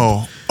band.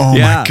 No. Oh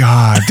my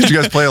God. Did you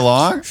guys play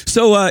along?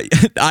 So I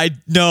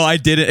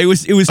didn't. It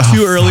was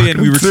too early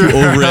and we were too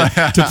over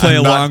it to play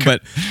along.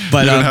 But you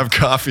didn't have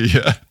coffee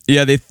yet.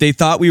 Yeah, they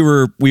thought we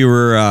were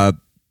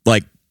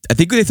like, I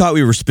think they thought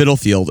we were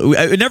Spitalfield.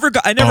 I never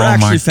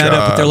actually found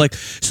out, but they're like,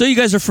 so you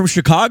guys are from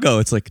Chicago?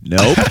 It's like,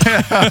 nope.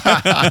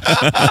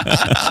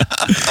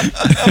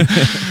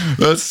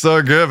 That's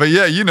so good. But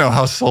yeah, you know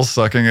how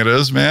soul-sucking it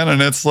is, man.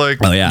 And it's like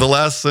the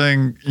last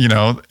thing,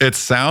 it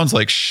sounds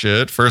like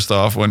shit, first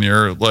off, when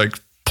you're like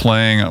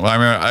playing.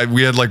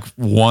 We had like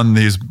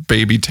these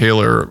Baby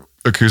Taylor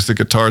acoustic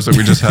guitars that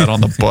we just had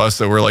on the bus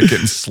that were like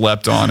getting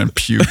slept on and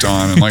puked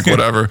on and like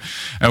whatever.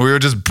 And we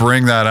would just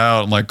bring that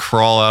out and like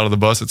crawl out of the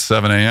bus at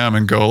 7 a.m.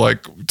 and go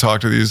like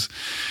talk to these,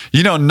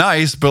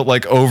 nice, but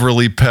like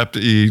overly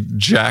peppy,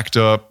 jacked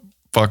up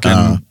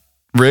fucking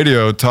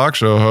radio talk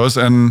show hosts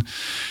and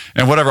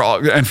whatever.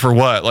 And for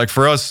what? Like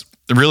for us,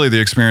 really the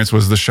experience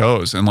was the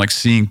shows and like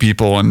seeing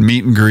people and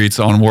meet and greets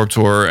on Warped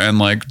Tour and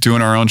like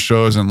doing our own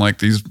shows and like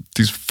these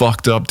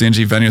fucked up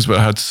dingy venues, but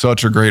had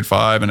such a great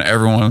vibe and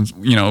everyone,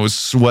 was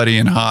sweaty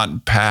and hot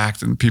and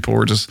packed and people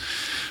were just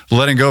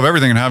letting go of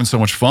everything and having so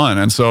much fun.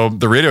 And so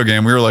the radio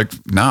game, we were like,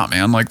 nah,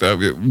 man, like that,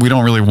 we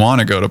don't really want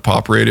to go to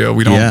pop radio.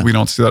 We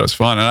don't see that as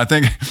fun. And I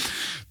think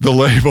the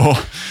label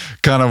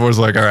kind of was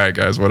like, all right,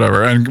 guys,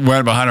 whatever, and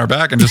went behind our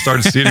back and just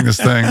started seeding this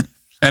thing.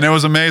 And it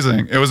was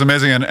amazing. It was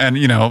amazing. And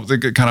you know,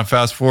 kind of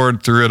fast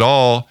forward through it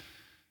all,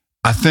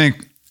 I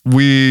think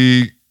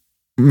we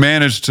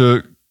managed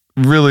to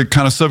really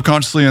kind of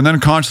subconsciously and then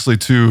consciously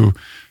to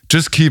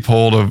just keep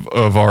hold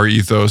of our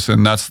ethos.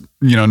 And that's,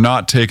 you know,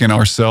 not taking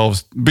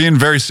ourselves, being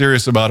very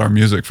serious about our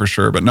music for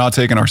sure, but not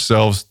taking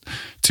ourselves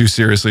too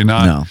seriously,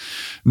 not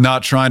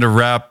trying to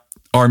wrap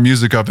our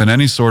music up in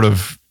any sort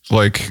of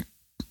like,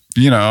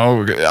 you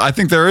know, I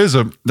think there's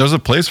a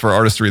place for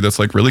artistry that's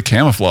like really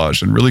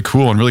camouflaged and really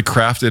cool and really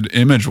crafted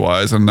image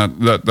wise. And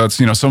that's,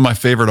 you know, some of my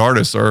favorite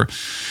artists are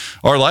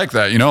like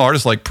that, you know,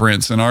 artists like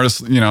Prince and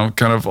artists, you know,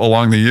 kind of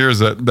along the years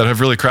that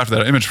have really crafted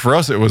that image. For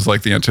us, it was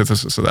like the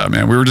antithesis of that,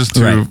 man. We were just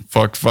two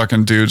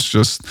fucking dudes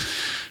just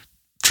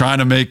trying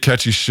to make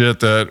catchy shit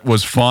that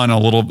was fun,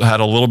 had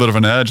a little bit of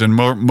an edge, and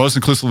most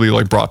inclusively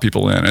like brought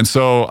people in. And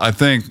so I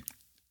think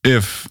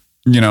if,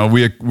 you know,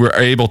 we're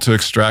able to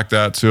extract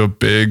that to a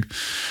big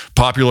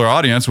popular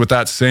audience with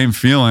that same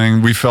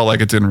feeling, we felt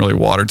like it didn't really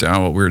water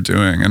down what we were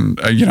doing. And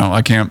you know,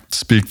 I can't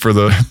speak for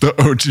the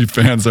OG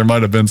fans. There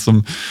might have been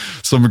some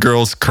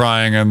girls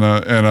crying in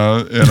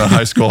a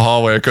high school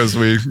hallway because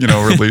we, you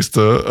know, released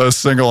a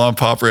single on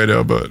pop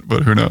radio, but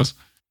who knows?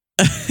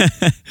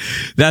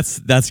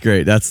 That's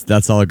great.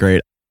 That's all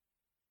great.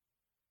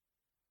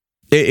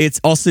 It's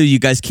also, you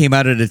guys came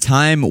out at a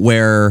time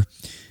where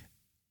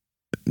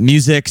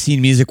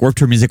scene music, Warped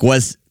Tour music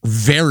was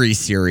very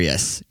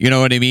serious. You know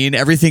what I mean?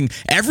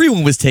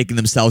 Everyone was taking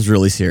themselves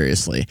really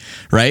seriously,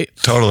 right?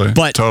 Totally.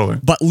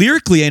 But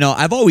lyrically, you know,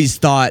 I've always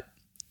thought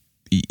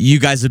you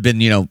guys have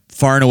been, you know,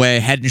 far and away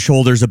head and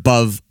shoulders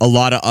above a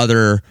lot of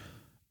other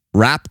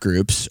rap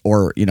groups,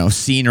 or, you know,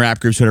 scene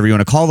rap groups, whatever you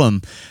want to call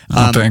them.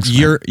 Thanks.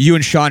 You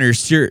and Sean are,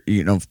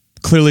 you know,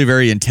 clearly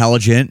very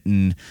intelligent,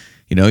 and,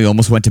 you know, you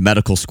almost went to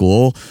medical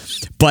school.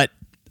 But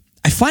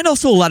I find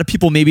also a lot of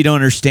people maybe don't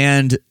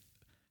understand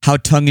how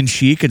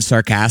tongue-in-cheek and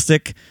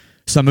sarcastic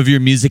some of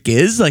your music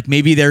is. Like,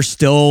 maybe they're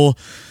still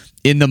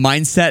in the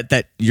mindset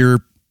that you're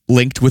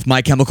linked with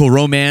My Chemical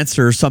Romance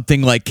or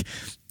something, like,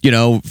 you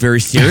know,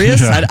 very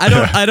serious. Yeah.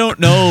 I don't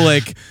know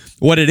like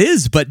what it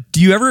is, but do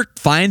you ever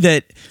find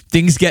that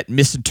things get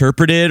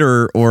misinterpreted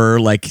or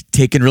like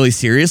taken really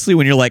seriously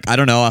when you're like, I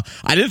don't know,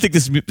 I didn't think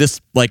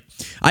this like,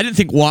 I didn't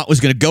think Want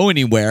was going to go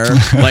anywhere.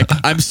 Like,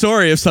 I'm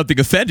sorry if something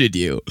offended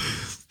you.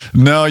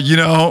 No, you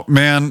know,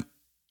 man,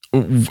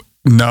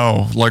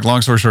 no, like,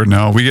 long story short,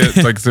 no. We get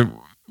like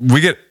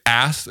we get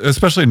asked,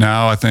 especially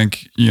now. I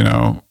think, you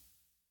know,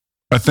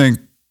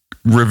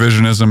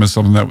 revisionism is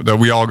something that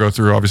we all go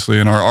through, obviously,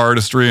 in our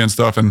artistry and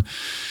stuff.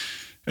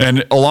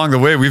 And along the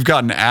way, we've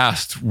gotten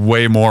asked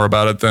way more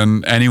about it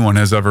than anyone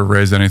has ever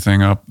raised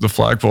anything up the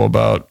flagpole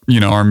about, you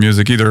know, our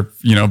music, either,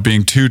 you know,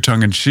 being too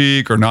tongue in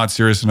cheek or not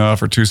serious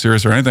enough or too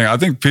serious or anything. I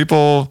think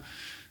people,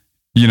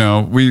 you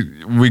know,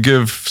 we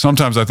give,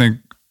 sometimes I think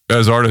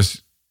as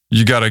artists,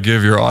 you got to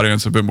give your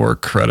audience a bit more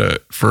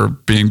credit for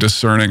being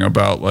discerning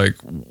about like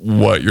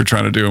what you're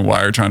trying to do and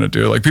why you're trying to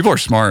do it. Like, people are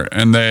smart,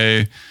 and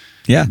I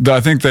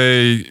think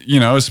they, you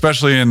know,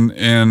 especially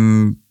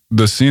in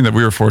the scene that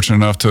we were fortunate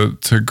enough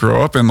to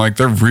grow up in, like,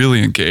 they're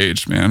really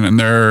engaged, man. And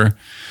they're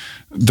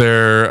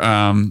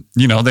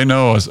you know, they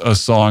know a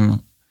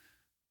song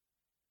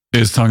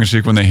is tongue in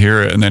cheek when they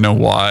hear it, and they know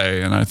why.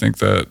 And I think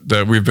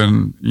that we've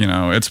been, you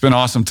know, it's been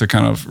awesome to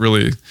kind of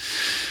really,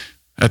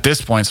 at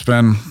this point,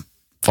 spend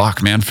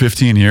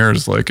 15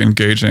 years like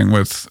engaging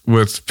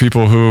with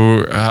people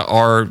who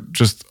are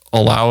just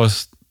allow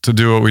us to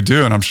do what we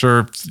do. And I'm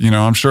sure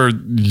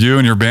you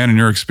and your band and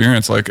your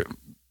experience, like,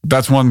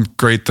 that's one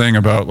great thing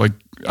about, like,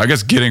 I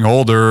guess, getting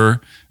older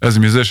as a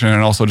musician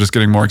and also just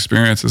getting more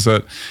experience, is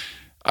that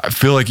I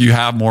feel like you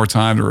have more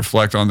time to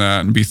reflect on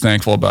that and be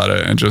thankful about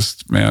it, and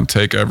just, man,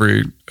 take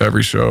every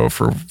show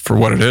for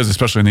what it is,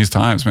 especially in these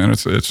times, man.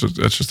 It's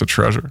just a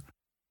treasure.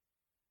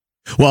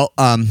 Well,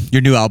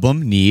 your new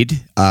album,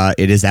 Need,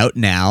 it is out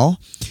now.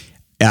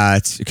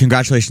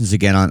 Congratulations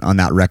again on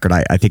that record.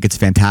 I think it's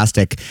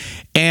fantastic.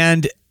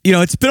 And, you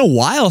know, it's been a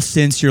while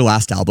since your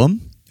last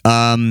album.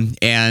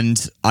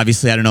 And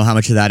obviously, I don't know how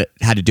much of that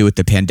had to do with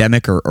the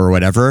pandemic or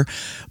whatever,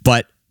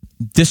 but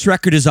this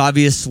record is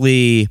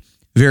obviously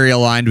very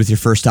aligned with your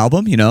first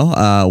album, you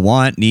know,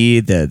 Want,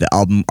 Need, the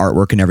album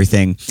artwork and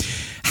everything.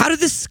 How did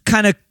this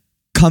kind of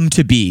come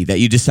to be that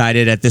you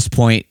decided at this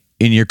point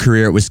in your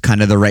career it was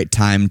kind of the right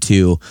time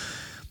to,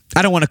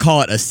 I don't want to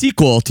call it a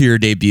sequel to your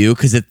debut,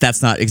 because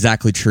that's not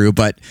exactly true,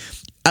 but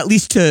at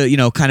least to, you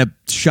know, kind of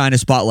shine a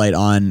spotlight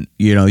on,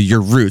 you know,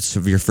 your roots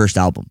of your first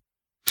album?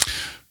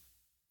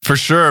 For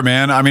sure,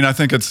 man. I mean, I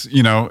think it's,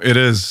 you know, it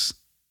is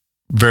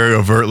very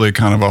overtly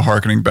kind of a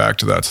harkening back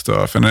to that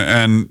stuff.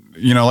 And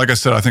you know, like I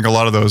said, I think a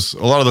lot of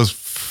those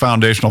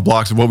foundational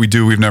blocks of what we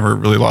do, we've never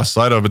really lost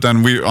sight of. But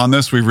then we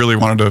really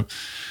wanted to,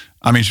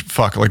 I mean,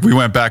 like, we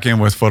went back in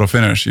with Photo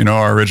Finish, you know,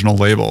 our original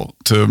label,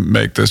 to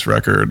make this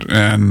record.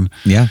 And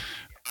yeah,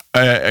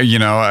 you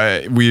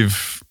know, we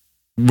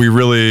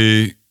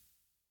really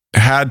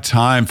had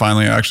time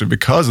finally, actually,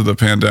 because of the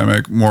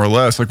pandemic, more or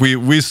less. Like,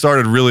 we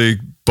started really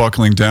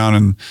buckling down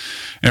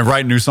and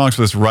writing new songs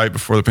for this right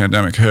before the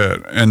pandemic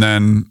hit. And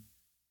then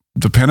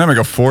the pandemic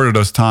afforded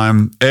us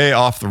time,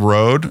 off the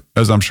road,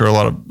 as I'm sure a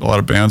lot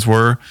of bands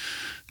were,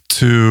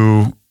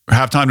 to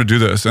have time to do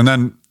this. And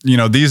then,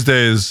 these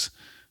days,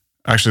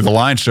 actually the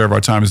lion's share of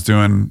our time is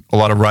doing a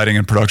lot of writing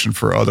and production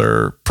for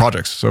other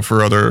projects. So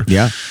for other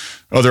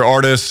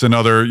artists and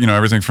other,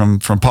 everything from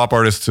pop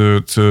artists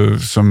to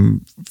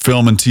some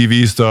film and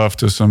TV stuff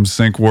to some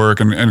sync work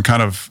and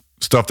kind of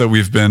stuff that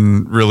we've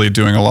been really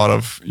doing a lot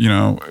of,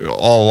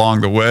 all along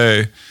the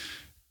way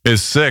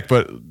is sick.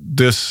 But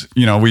this,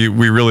 we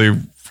really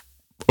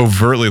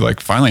overtly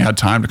finally had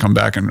time to come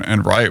back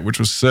and write, which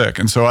was sick.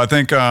 And so I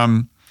think,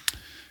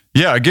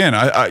 again,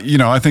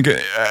 I think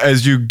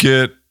as you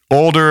get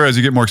older, as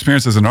you get more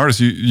experience as an artist,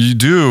 you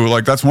do,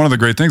 that's one of the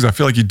great things. I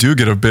feel like you do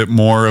get a bit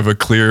more of a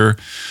clear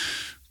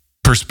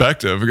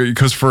perspective,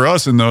 because for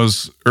us in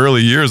those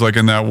early years,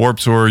 in that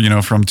Warped Tour,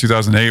 from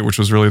 2008, which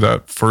was really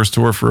that first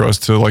tour for us,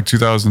 to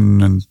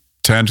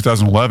 2010,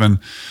 2011,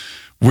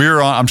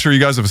 I'm sure you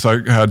guys have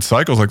had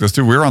cycles like this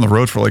too. We were on the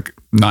road for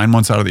 9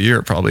 months out of the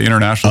year, probably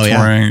international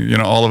touring,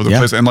 all over the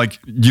place. And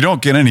you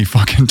don't get any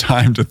fucking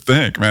time to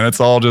think, man. It's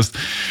all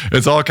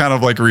kind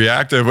of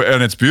reactive,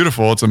 and it's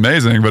beautiful. It's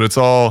amazing, but it's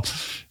all,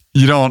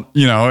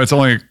 it's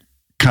only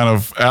kind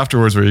of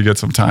afterwards where you get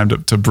some time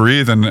to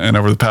breathe. And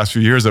over the past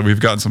few years that we've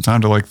gotten some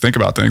time to think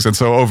about things. And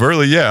so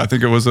overtly, I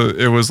think it was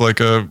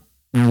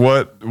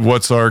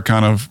what's our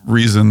kind of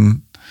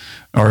reason,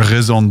 our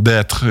raison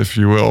d'être, if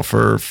you will,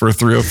 for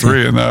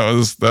 303. And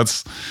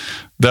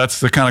that's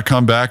the kind of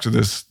come back to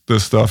this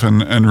stuff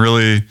and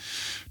really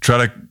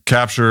try to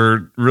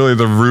capture really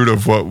the root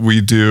of what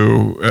we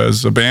do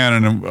as a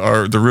band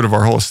and the root of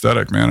our whole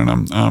aesthetic, man.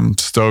 And I'm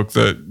stoked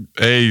that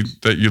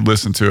you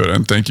listen to it,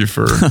 and thank you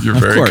for your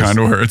very kind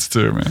words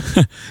too, man.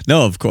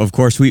 No, of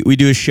course. We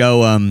do a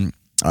show on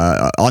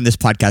this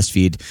podcast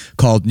feed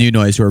called New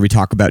Noise, where we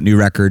talk about new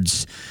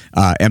records,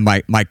 and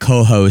my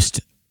co-host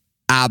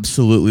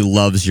absolutely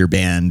loves your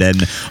band,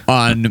 and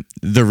on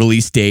the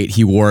release date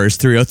he wore his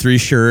 303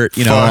 shirt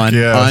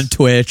on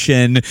Twitch,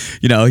 and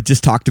he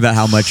just talked about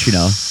how much he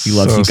loves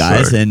you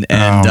guys, sick.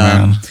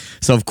 and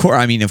so of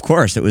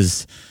course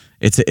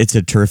it's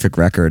a terrific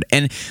record,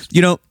 and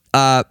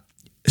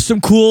some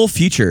cool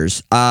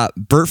features.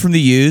 Bert from The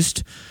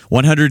Used,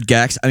 100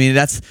 gecs. I mean,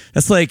 that's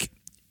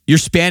you're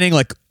spanning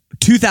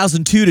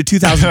 2002 to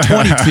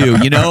 2022,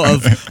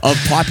 of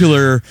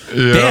popular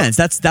bands.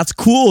 That's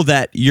cool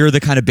that you're the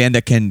kind of band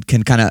that can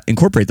kind of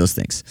incorporate those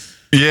things.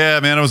 Yeah,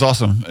 man, it was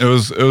awesome. It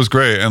was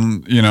great.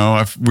 And,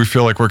 we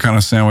feel like we're kind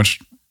of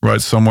sandwiched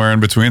right somewhere in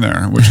between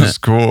there, which is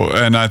cool.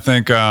 And I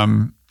think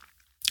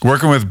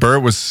working with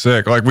Bert was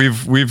sick.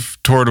 We've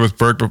toured with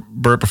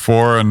Bert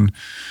before, and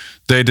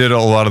they did a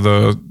lot of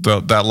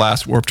that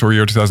last Warped Tour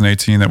year,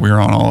 2018, that we were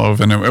on all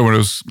of, and it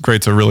was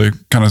great to really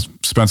kind of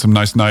spend some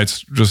nice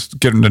nights just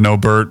getting to know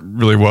Bert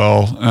really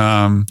well.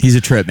 He's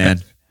a trip,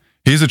 man.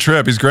 He's a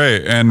trip. He's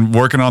great. And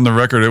working on the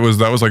record,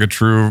 that was like a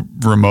true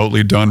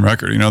remotely done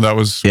record. That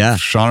was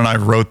Sean and I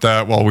wrote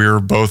that while we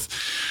were both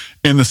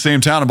in the same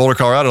town in Boulder,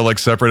 Colorado,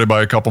 separated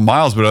by a couple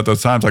miles, but at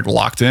those times,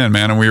 locked in,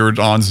 man. And we were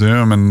on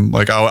Zoom, and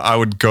I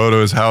would go to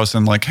his house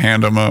and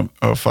hand him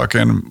a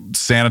fucking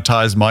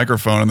sanitized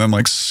microphone, and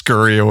then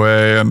scurry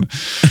away. And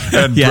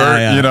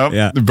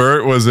Bert,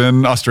 Bert was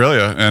in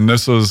Australia, and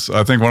this was,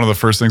 I think, one of the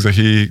first things that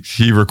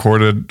he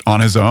recorded on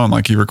his own.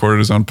 He recorded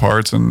his own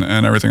parts and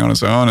everything on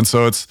his own. And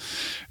so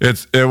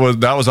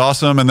that was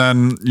awesome. And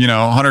then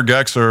 100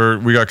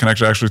 gecs, we got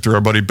connected actually through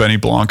our buddy Benny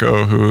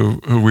Blanco,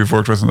 who we've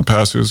worked with in the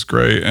past, who's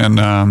great. And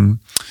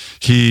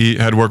he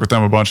had worked with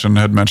them a bunch and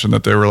had mentioned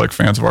that they were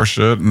fans of our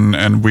shit,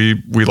 and we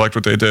liked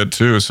what they did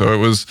too. So it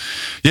was,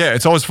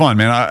 it's always fun,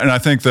 man. And I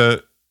think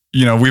that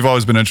we've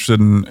always been interested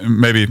in,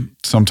 maybe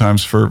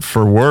sometimes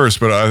for worse,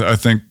 but I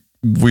think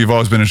we've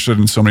always been interested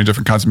in so many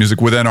different kinds of music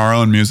within our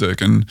own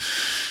music, and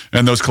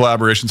those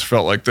collaborations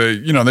felt like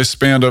they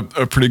spanned a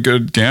pretty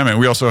good gamut.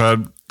 We also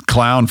had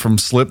Clown from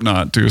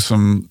Slipknot do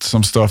some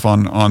stuff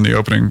on the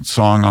opening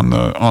song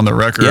on the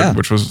record,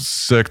 which was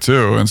sick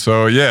too. And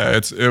so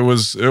it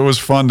was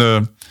fun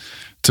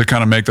to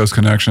kind of make those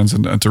connections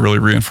and to really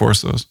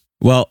reinforce those.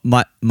 Well,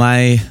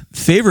 my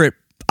favorite,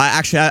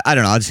 I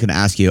don't know, I'm just going to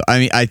ask you. I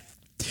mean,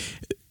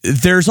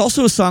 there's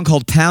also a song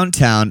called Pound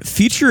Town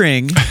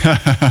featuring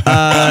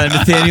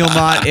Nathaniel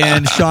Mott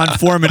and Sean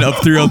Foreman of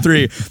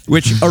 303,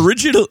 which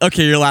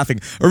okay, you're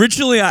laughing.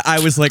 Originally, I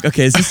was like,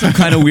 okay, is this some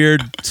kind of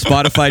weird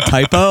Spotify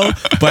typo?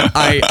 But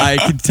I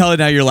can tell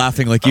now you're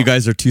laughing like you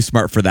guys are too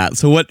smart for that.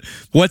 So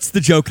what's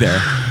the joke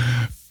there?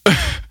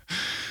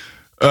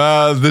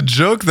 The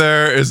joke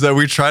there is that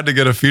we tried to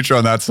get a feature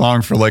on that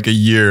song for a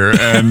year,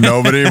 and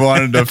nobody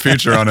wanted a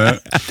feature on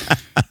it.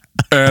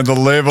 And the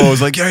label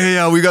was like,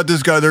 yeah, we got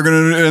this guy. They're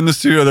gonna in the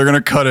studio. They're gonna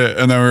cut it.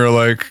 And then we were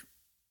like,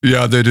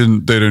 yeah, they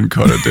didn't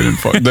cut it. They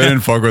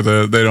didn't fuck with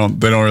it. They don't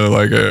really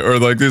like it, or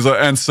these.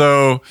 And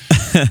so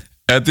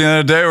at the end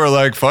of the day, we're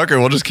like, fuck it.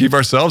 We'll just keep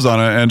ourselves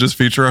on it and just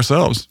feature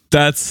ourselves.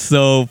 That's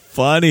so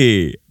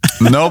funny.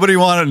 nobody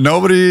wanted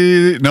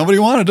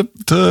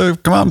to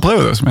come out and play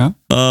with us, man.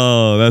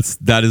 Oh,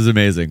 that is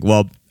amazing.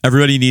 Well,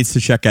 everybody needs to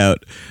check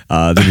out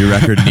the new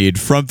record Need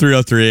from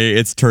 303.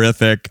 It's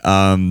terrific.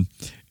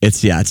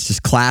 It's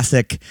just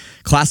classic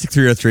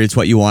 303. It's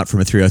what you want from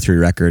a 303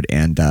 record,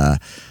 and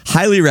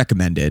highly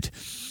recommended.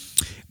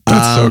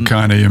 That's so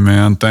kind of you,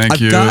 man. Thank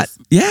you.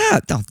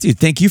 Dude,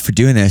 thank you for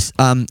doing this.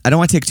 I don't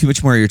want to take too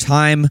much more of your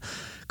time.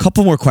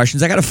 Couple more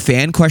questions. I got a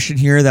fan question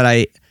here that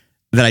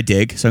I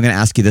dig, so I'm going to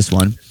ask you this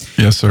one.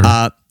 Yes,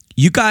 sir.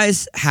 You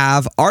guys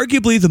have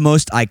arguably the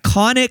most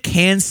iconic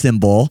hand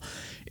symbol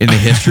in the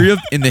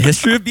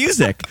history of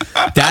music.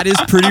 That is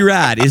pretty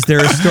rad. Is there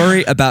a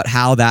story about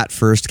how that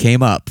first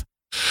came up?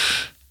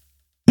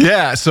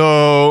 Yeah,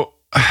 so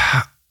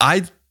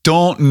I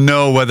don't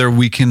know whether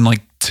we can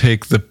like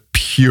take the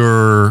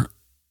pure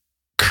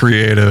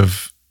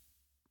creative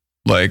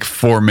like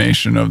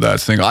formation of that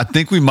single. I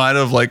think we might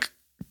have like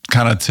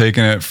kind of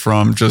taken it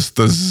from just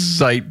the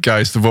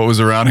zeitgeist of what was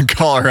around in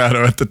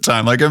Colorado at the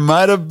time. Like it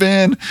might have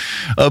been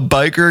a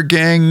biker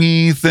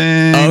gangy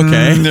thing.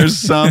 Okay. There's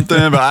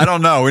something, but I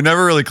don't know. We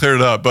never really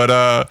cleared it up.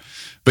 But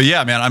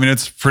yeah, man, I mean,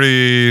 it's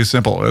pretty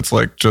simple. It's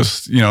like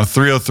just,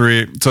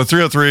 303. So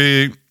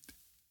 303,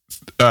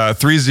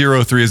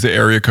 303 is the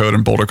area code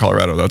in Boulder,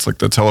 Colorado. That's like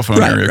the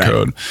telephone area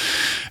code.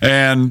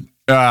 And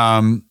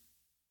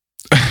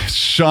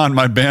Sean,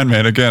 my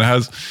bandmate,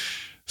 again,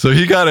 so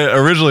he got it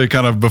originally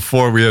kind of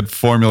before we had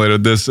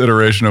formulated this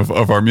iteration of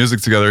our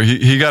music together.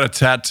 He got a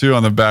tattoo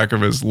on the back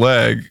of his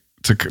leg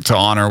to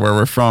honor where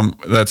we're from.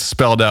 That's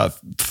spelled out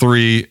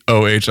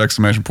 3OH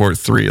exclamation point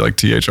 3, like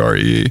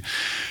THRE.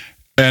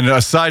 And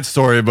a side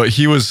story, but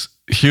he was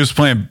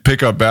playing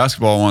pickup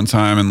basketball one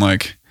time, and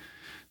like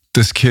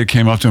this kid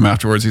came up to him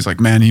afterwards. He's like,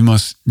 "Man, you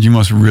must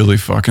really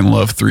fucking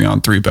love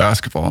 3-on-3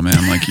 basketball,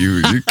 man. Like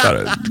you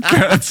gotta."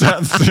 That's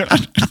so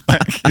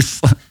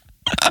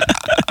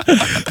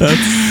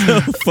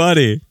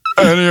funny.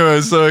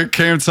 Anyway, so it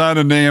came time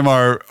to name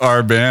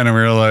our band, and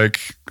we were like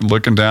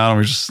looking down, and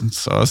we just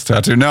saw this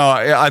tattoo. No,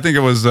 I think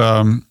it was,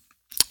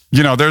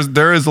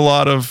 there is a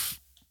lot of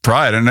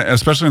pride, and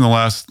especially in the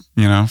last,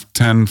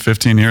 10,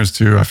 15 years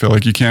too. I feel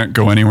like you can't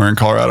go anywhere in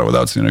Colorado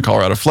without seeing a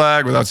Colorado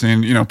flag, without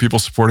seeing, people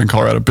supporting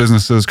Colorado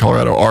businesses,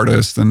 Colorado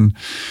artists, and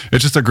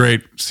it's just a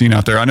great scene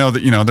out there. I know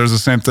that, there's the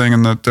same thing,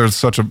 and that there's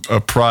such a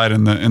pride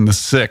in the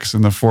 6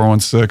 and the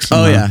 416.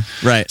 Oh yeah,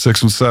 right.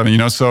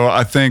 617. So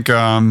I think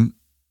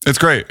it's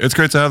great. It's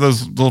great to have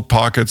those little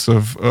pockets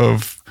of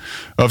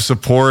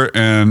support,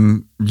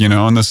 and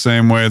in the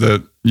same way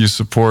that you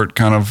support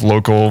kind of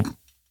local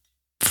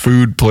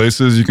food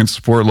places, you can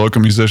support local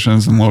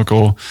musicians and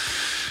local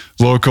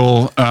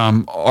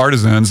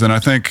artisans. And I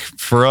think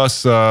for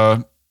us,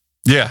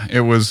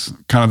 it was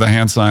kind of the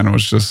hand sign. It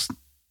was just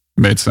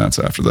made sense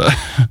after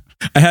that.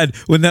 I had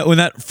when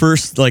that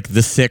first, like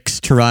the 6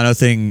 Toronto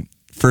thing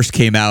first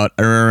came out,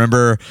 I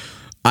remember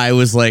I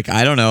was like,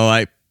 I don't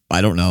know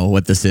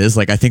what this is.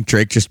 Like, I think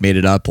Drake just made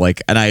it up.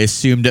 Like, and I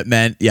assumed it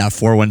meant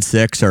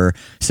 416 or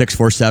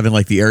 647,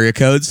 like the area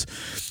codes.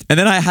 And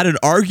then I had an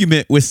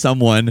argument with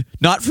someone,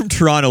 not from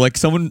Toronto, like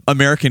someone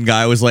American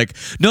guy was like,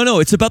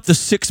 no, it's about the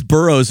 6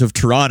 boroughs of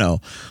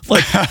Toronto.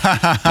 Like,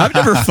 I've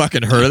never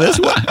fucking heard of this.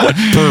 What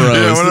boroughs?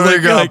 Yeah, what do they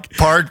got? Like,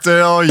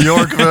 Parkdale,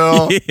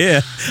 Yorkville.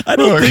 Yeah, I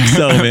don't think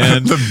so,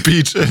 man. The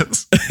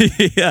beaches.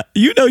 Yeah,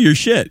 you know your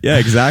shit. Yeah,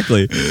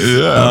 exactly.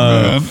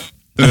 Yeah, man.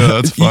 Yeah,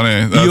 that's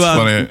funny. That's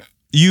funny.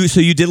 So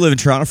you did live in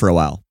Toronto for a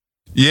while.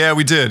 Yeah,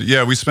 we did.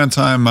 Yeah, we spent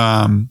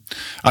time.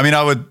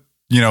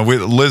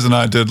 Liz and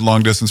I did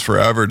long distance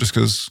forever just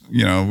because,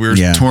 we were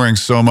touring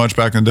so much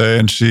back in the day,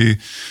 and she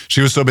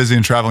was so busy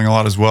and traveling a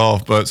lot as well.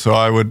 But so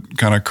I would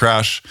kind of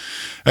crash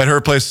at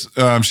her place.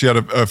 She had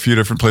a few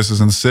different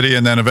places in the city.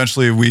 And then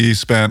eventually we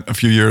spent a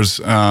few years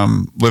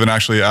living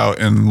actually out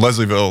in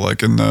Leslieville, like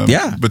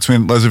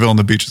between Leslieville and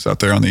the beaches out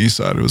there on the east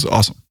side. It was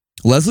awesome.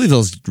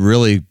 Leslieville's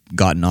really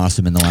gotten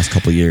awesome in the last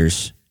couple of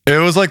years. It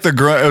was like the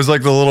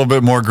little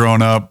bit more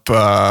grown up.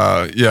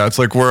 It's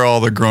like where all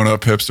the grown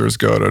up hipsters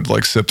go to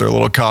like sip their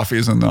little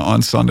coffees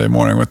on Sunday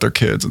morning with their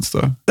kids and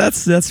stuff.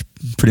 That's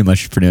pretty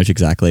much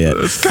exactly it.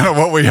 It's kind of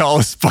what we all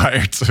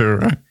aspire to,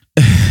 right?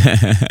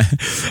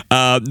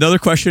 Another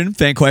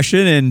fan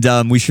question,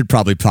 and we should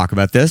probably talk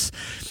about this.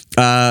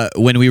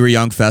 When We Were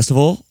Young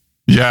festival.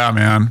 Yeah,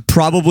 man.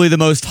 Probably the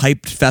most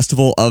hyped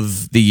festival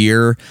of the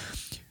year.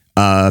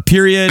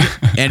 Period.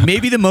 And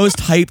maybe the most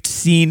hyped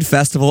scene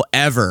festival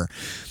ever.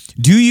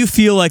 Do you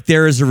feel like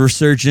there is a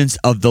resurgence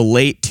of the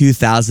late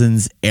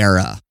 2000s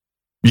era?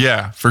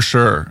 Yeah, for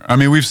sure. I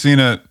mean, we've seen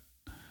it.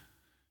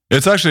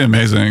 It's actually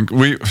amazing.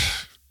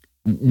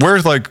 We're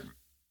like,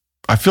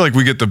 I feel like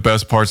we get the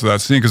best parts of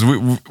that scene because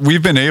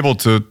we've been able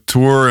to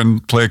tour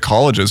and play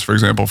colleges, for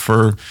example,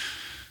 for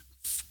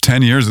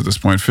 10 years at this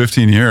point,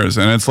 15 years.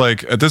 And it's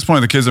like, at this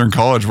point, the kids are in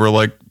college. We're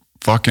like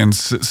fucking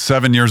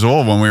 7 years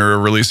old when we were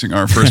releasing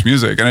our first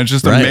music. And it's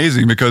just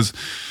amazing because,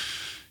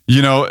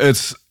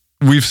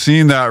 we've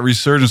seen that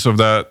resurgence of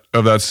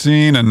that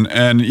scene.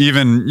 And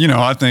even,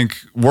 I think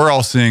we're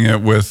all seeing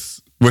it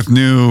with with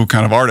new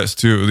kind of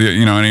artists too.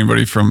 You know,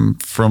 anybody from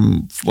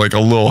like a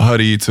Lil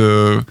Huddy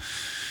to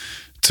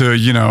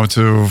you know,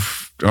 to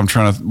I'm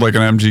trying to like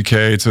an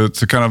MGK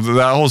to kind of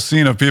that whole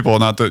scene of people.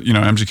 Not that, you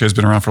know, MGK has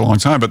been around for a long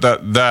time, but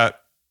that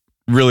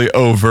really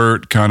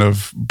overt kind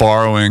of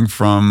borrowing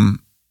from,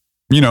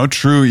 you know,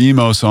 true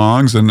emo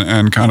songs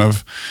and kind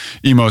of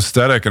emo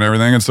aesthetic and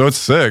everything. And so it's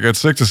sick. It's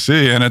sick to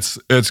see, and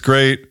it's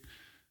great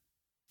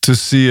to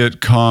see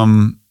it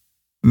come.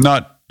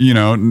 Not, you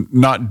know,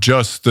 not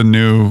just the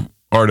new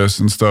artists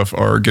and stuff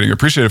are getting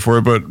appreciated for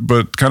it,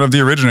 but kind of the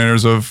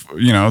originators of,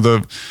 you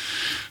know,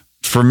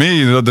 for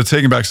me, the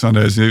Taking Back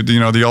Sundays, you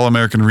know, the All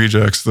American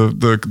Rejects, the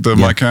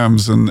My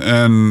Chems,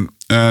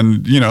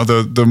 and you know,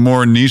 the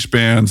more niche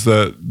bands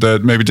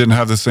that maybe didn't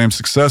have the same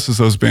success as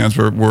those bands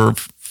were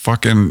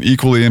fucking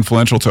equally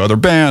influential to other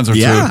bands or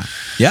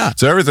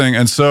to everything.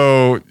 And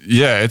so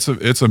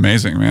it's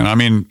amazing, man. I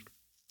mean,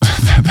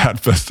 that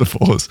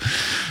festival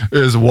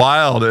is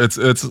wild. It's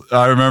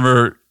I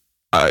remember,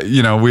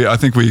 you know, I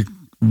think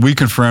we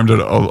confirmed it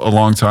a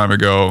long time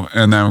ago,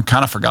 and then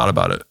kind of forgot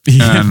about it.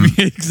 And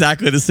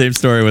exactly the same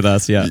story with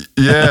us. Yeah.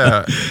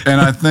 Yeah. And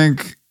I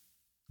think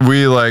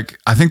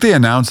I think they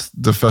announced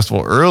the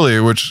festival early,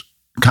 which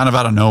kind of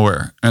out of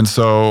nowhere. And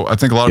so I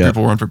think a lot of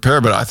people weren't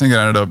prepared, but I think it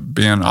ended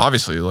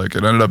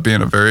up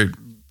being a very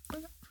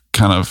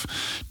kind of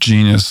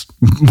genius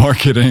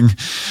marketing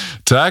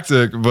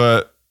tactic.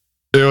 But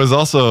it was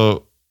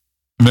also,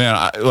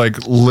 man,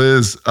 like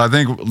Liz, I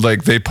think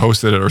like they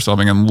posted it or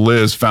something, and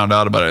Liz found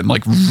out about it and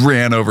like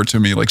ran over to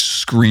me like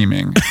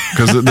screaming,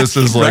 because this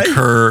is like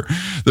her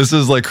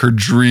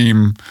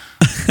dream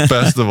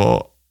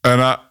festival. And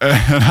I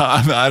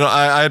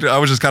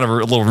was just kind of a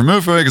little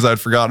removed from it because I'd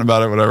forgotten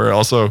about it, whatever.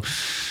 Also,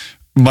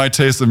 my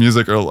taste of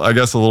music are, I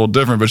guess, a little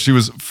different, but she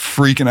was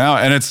freaking out,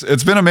 and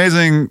it's been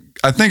amazing.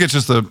 I think it's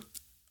just I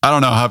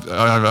don't know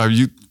how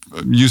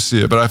you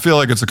see it, but I feel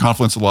like it's a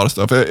confluence of a lot of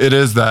stuff. It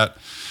is that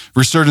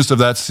resurgence of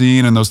that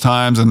scene and those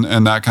times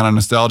and that kind of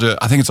nostalgia.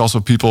 I think it's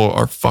also people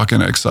are fucking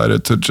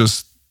excited to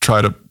just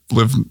try to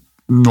live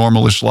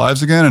normal-ish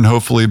lives again, and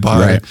hopefully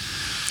by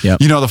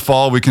you know, the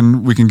fall we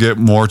can get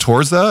more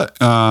towards that,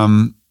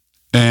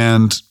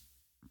 and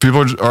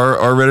people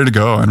are ready to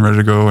go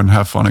and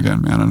have fun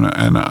again, man.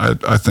 And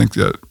I think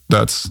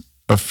that's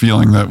a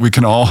feeling that we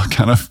can all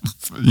kind of,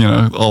 you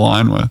know,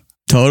 align with.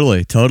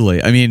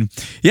 Totally. I mean,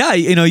 yeah,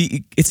 you know,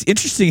 it's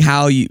interesting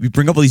how you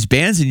bring up all these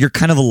bands and you're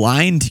kind of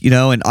aligned, you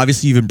know, and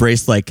obviously you've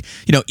embraced like,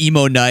 you know,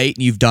 Emo Night,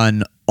 and you've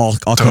done all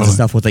kinds of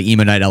stuff with like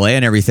Emo Night LA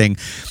and everything.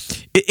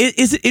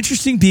 Is it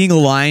interesting being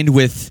aligned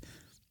with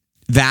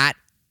that,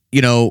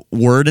 you know,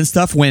 word and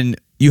stuff when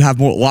you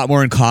have a lot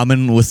more in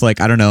common with like,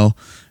 I don't know,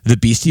 the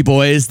Beastie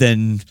Boys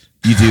than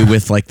you do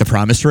with like the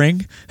Promise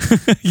Ring?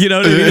 You know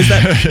what I mean?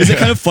 Is it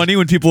kind of funny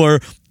when people are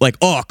like,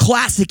 oh,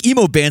 classic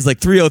emo bands like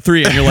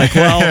 303, and you're like,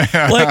 well,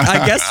 like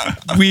I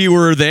guess we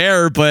were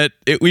there, but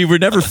we were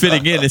never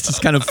fitting in. It's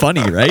just kind of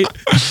funny, right?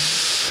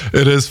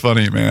 It is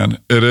funny, man.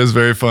 It is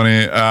very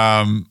funny.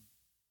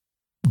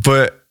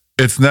 But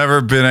it's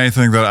never been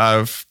anything that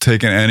I've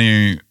taken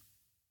any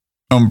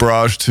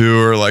umbrage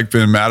to or like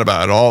been mad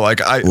about at all.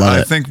 Like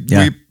I think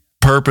we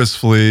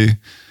purposefully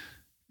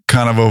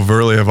kind of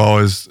overtly have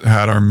always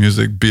had our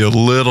music be a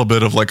little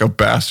bit of like a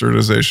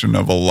bastardization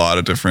of a lot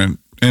of different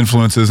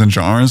influences and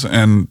genres.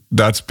 And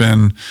that's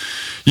been,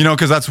 you know,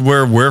 because that's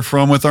where we're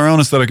from with our own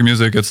aesthetic of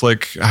music. It's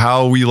like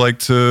how we like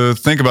to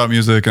think about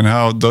music and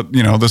how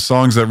the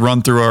songs that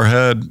run through our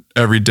head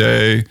every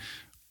day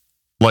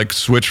like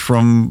switch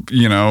from,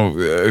 you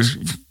know,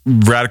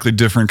 radically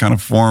different kind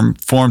of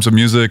forms of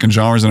music and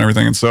genres and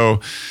everything. And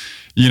so,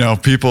 you know,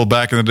 people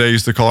back in the day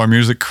used to call our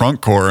music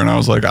crunkcore, and I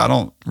was like, I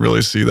don't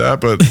really see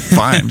that, but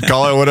fine,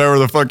 call it whatever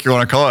the fuck you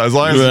want to call it. As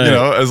long as you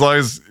know, as long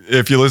as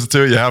if you listen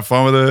to it, you have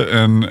fun with it,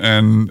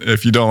 and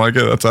if you don't like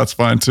it, that's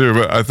fine too.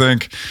 But I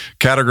think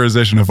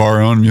categorization of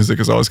our own music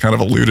has always kind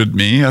of eluded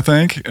me, I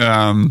think,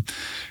 and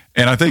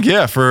I think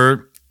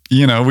for,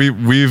 you know,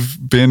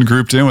 we've been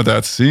grouped in with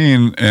that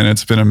scene, and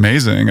it's been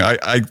amazing.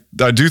 I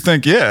do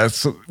think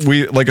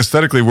we like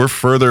aesthetically we're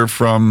further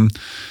from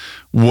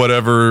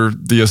whatever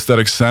the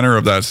aesthetic center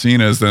of that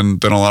scene is than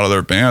a lot of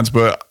their bands.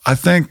 But I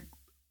think,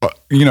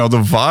 you know,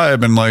 the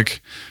vibe and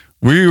like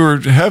we were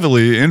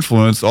heavily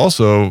influenced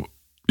also,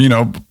 you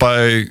know,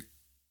 by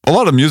a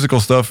lot of musical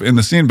stuff in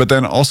the scene, but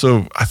then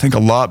also I think a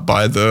lot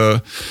by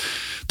the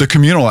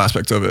communal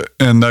aspect of it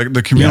and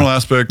the communal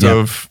aspect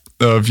of,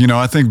 you know,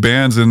 I think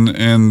bands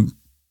in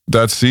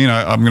that scene,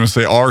 I'm going to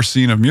say our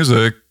scene of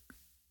music,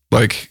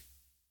 like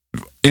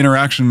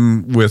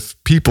interaction with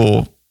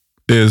people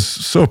is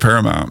so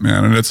paramount,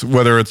 man. And it's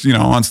whether it's, you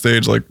know, on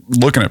stage, like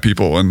looking at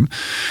people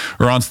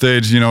or on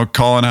stage, you know,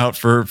 calling out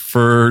for,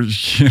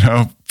 you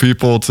know,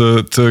 people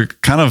to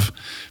kind of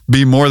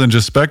be more than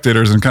just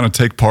spectators and kind of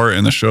take part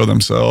in the show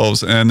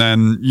themselves. And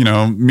then, you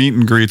know, meet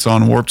and greets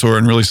on Warped Tour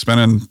and really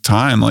spending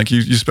time, like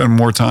you spend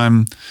more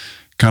time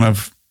kind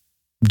of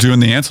doing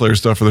the ancillary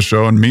stuff for the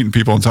show and meeting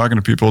people and talking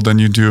to people than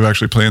you do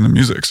actually playing the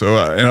music. So,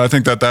 and I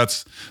think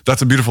that's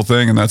a beautiful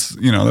thing. And that's,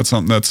 you know, that's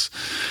something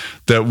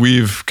that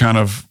we've kind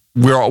of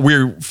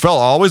we felt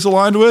always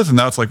aligned with, and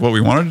that's like what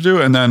we wanted to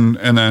do. And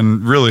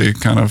then really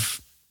kind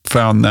of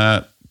found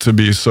that to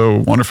be so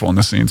wonderful in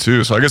the scene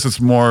too. So I guess it's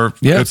more,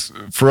 it's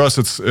for us,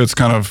 it's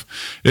kind of,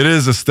 it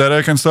is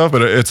aesthetic and stuff,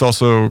 but it's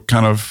also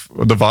kind of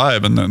the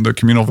vibe and the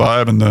communal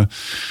vibe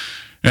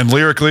and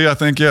lyrically, I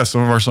think,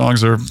 some of our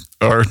songs are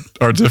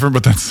different,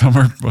 but then some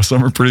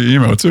are pretty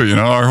emo too. You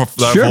know,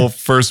 that whole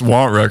first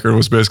Want record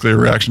was basically a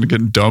reaction to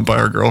getting dumped by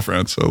our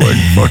girlfriend. So like,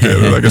 fuck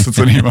it, I guess it's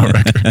an emo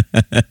record.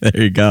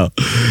 There you go.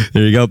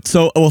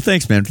 So, well,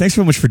 thanks, man. Thanks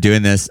so much for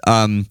doing this.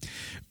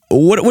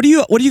 What are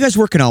you guys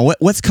working on?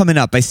 What's coming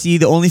up? I see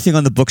the only thing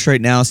on the books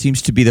right now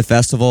seems to be the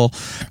festival.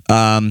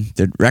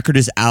 The record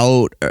is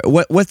out.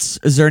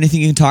 Is there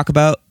anything you can talk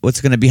about?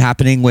 What's going to be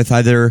happening with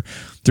either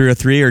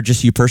 303 or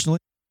just you personally?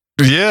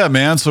 Yeah,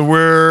 man. So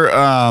we're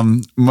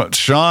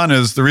Sean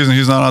is the reason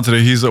he's not on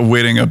today. He's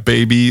awaiting a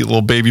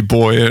little baby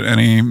boy at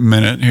any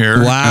minute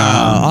here.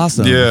 Wow,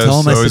 awesome. Yeah,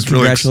 tell him I so said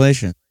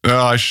congratulations.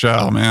 I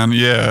shall, man.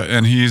 Yeah,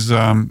 and he's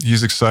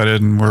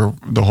excited, and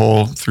the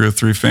whole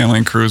 303 family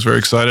and crew is very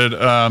excited.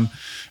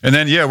 And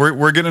then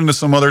we're getting into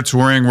some other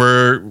touring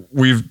where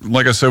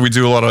like I said, we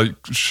do a lot of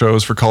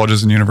shows for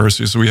colleges and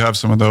universities. So we have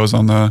some of those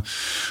on the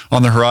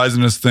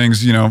horizon as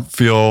things,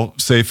 feel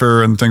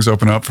safer and things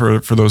open up for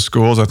those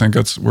schools. I think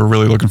we're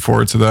really looking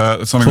forward to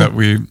that. It's something that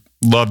we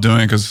love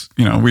doing because,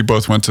 we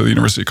both went to the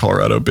University of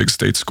Colorado, big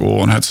state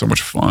school, and had so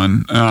much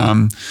fun.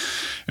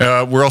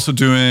 We're also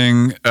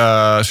doing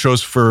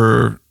shows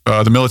for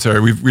the military.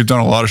 We've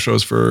done a lot of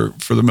shows for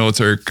the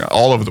military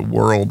all over the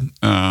world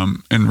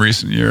in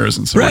recent years,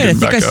 and so right. I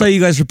think I saw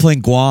you guys were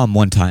playing Guam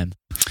one time.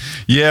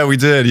 Yeah, we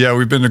did. Yeah,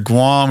 we've been to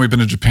Guam, we've been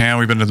to Japan,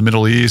 we've been to the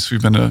Middle East,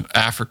 we've been to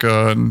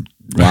Africa and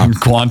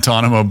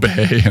Guantanamo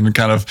Bay, and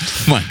kind of.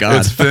 Oh my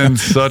God,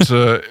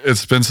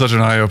 it's been such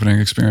an eye-opening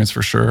experience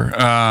for sure.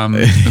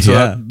 And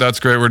so that's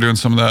great. We're doing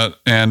some of that,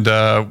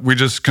 and we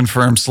just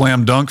confirmed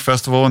Slam Dunk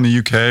Festival in the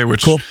UK,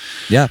 which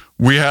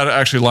we had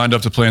actually lined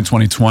up to play in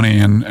 2020,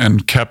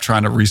 and kept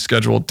trying to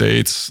reschedule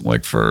dates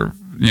like for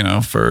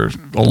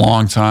a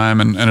long time,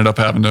 and ended up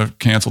having to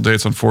cancel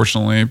dates,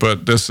 unfortunately.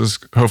 But this is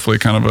hopefully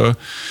kind of a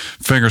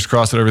fingers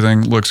crossed that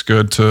everything looks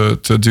good to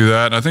do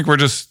that. And I think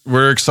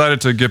we're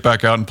excited to get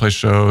back out and play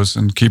shows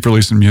and keep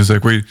releasing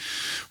music.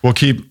 We'll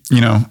keep,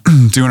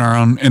 doing our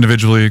own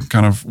individually,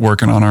 kind of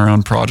working on our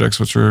own projects,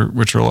 which are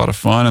a lot of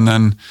fun. And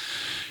then,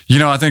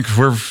 I think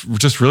we're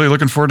just really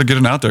looking forward to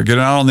getting out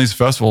on these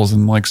festivals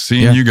and like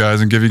seeing you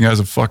guys and giving you guys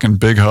a fucking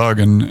big hug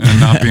and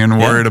not being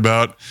worried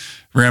about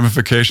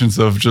ramifications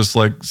of just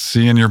like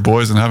seeing your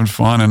boys and having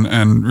fun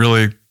and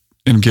really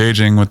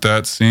engaging with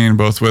that scene,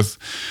 both with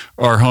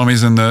our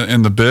homies in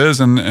the biz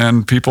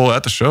and people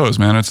at the shows,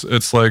 man.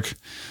 It's like,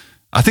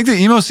 I think the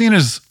emo scene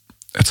it's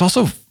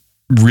also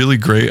really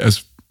great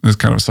as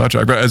kind of a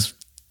sidetrack, but as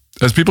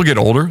people get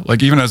older,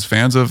 like even as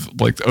fans of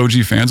like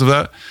OG fans of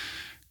that,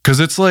 because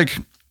it's like,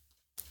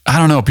 I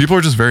don't know, people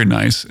are just very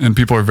nice and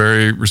people are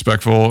very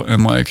respectful,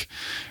 and like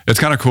it's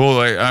kind of cool.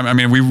 Like I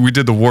mean, we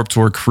did the Warped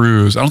Tour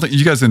cruise. I don't think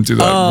you guys didn't do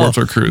that Warped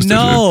Tour cruise.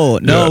 No,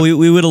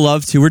 we would have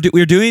loved to.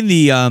 We're doing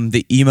the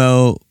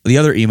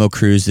other emo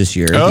cruise this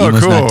year. The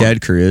Emo's Not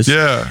Dead cruise.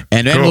 Yeah,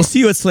 and we'll see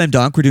you at Slam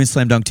Dunk. We're doing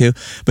Slam Dunk too.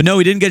 But no,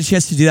 we didn't get a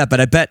chance to do that.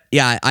 But I bet,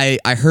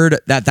 I heard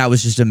that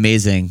was just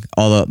amazing.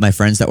 All of my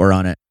friends that were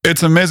on it.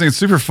 It's amazing. It's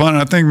super fun.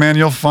 And I think, man,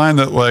 you'll find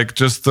that like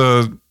just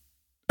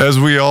as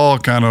we all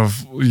kind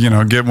of,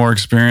 get more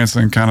experience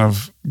and kind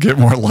of get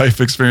more life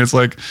experience,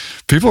 like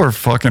people are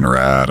fucking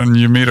rad, and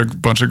you meet a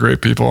bunch of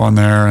great people on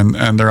there,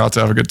 and they're out to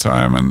have a good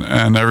time,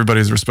 and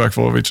everybody's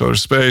respectful of each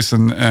other's space,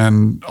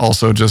 and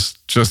also just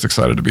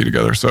excited to be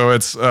together. So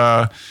it's,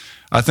 I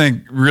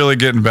think really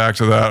getting back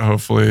to that,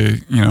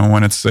 hopefully,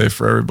 when it's safe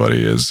for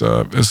everybody is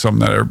something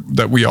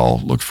that we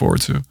all look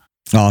forward to.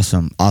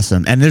 Awesome.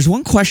 And there's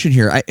one question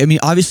here. I mean,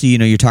 obviously,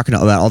 you're talking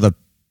about all the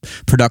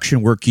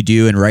production work you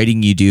do and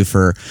writing you do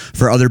for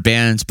other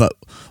bands, but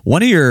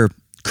one of your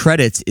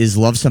credits is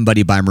Love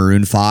Somebody by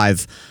Maroon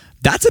 5.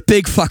 That's a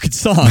big fucking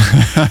song.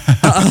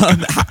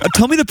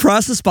 Tell me the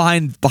process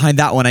behind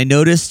that one. I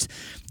noticed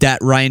that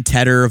Ryan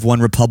Tedder of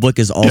One Republic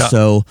is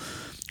also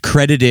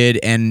credited,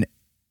 and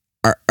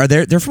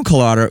they're from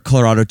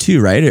Colorado too,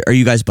 right? Are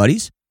you guys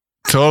buddies?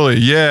 Totally.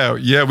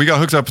 Yeah. We got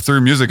hooked up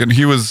through music, and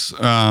he was,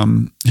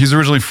 he's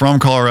originally from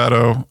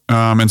Colorado.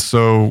 And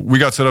so we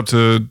got set up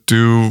to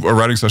do a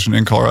writing session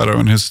in Colorado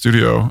in his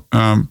studio.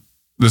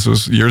 This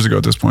was years ago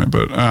at this point,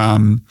 but,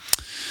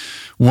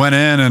 went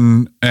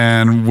in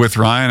and with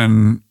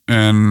Ryan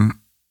and,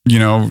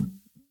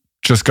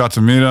 just got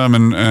to meet him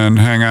and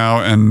hang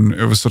out, and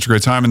it was such a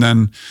great time. And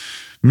then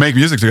make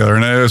music together.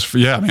 And it was,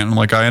 man,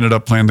 like I ended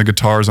up playing the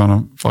guitars on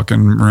a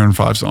fucking Maroon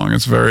 5 song.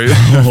 It's very,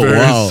 very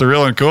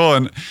surreal and cool.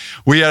 And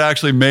we had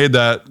actually made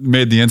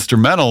the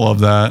instrumental of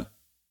that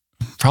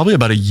probably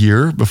about a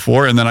year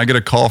before. And then I get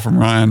a call from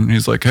Ryan.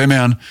 He's like, hey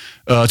man,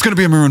 it's going to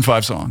be a Maroon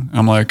 5 song.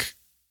 I'm like,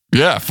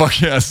 yeah, fuck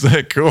yeah,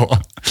 sick, cool.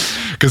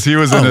 Cause he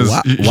was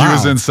he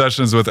was in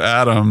sessions with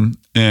Adam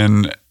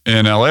in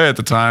in LA at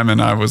the time,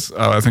 and I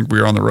think we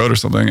were on the road or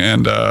something,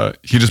 and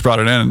he just brought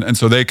it in, and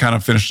so they kind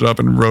of finished it up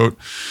and wrote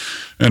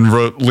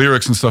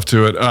lyrics and stuff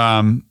to it.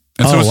 And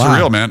so it's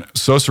surreal, man,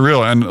 so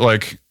surreal. And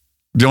like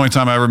the only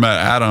time I ever met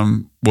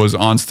Adam was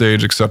on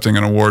stage accepting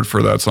an award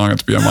for that song at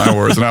the BMI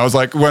Awards, and I was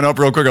like, went up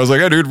real quick. I was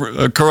like, "Hey, dude,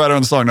 co-writer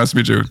on the song. Nice to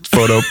meet you."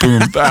 Photo,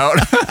 boom, out.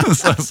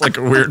 So it's like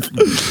a weird.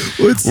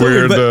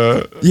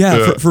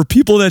 For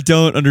people that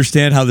don't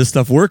understand how this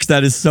stuff works,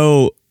 that is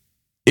so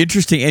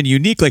interesting and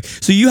unique. Like,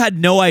 so you had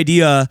no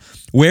idea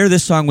where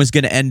this song was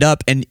going to end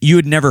up, and you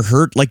had never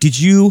heard. Like, did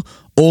you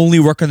only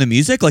work on the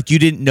music? Like, you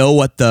didn't know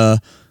what the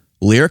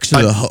lyrics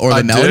or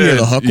the melody or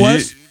the hook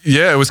was?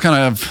 Yeah, it was kind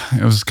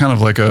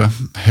of like a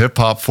hip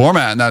hop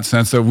format in that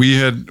sense that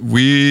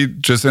we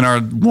just in our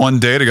one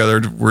day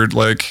together, we're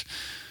like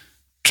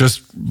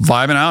just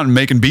vibing out and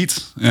making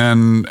beats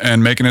and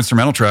making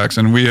instrumental tracks.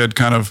 And we had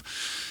kind of,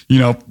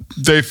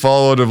 they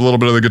followed a little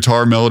bit of the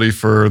guitar melody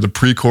for the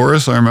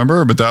pre-chorus, I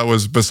remember, but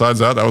besides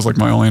that was like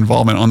my only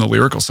involvement on the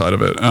lyrical side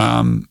of it.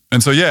 And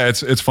so, yeah,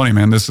 it's funny,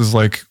 man. This is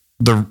like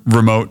the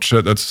remote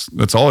shit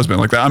that's always been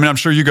like that. I mean, I'm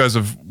sure you guys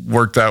have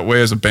worked that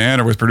way as a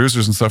band or with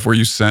producers and stuff where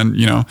you send,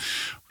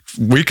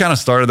 we kind of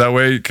started that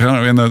way kind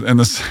of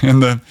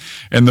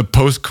in the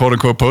post quote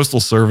unquote postal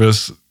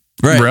service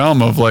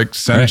realm of like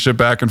sending shit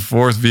back and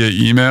forth via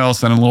email,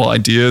 sending little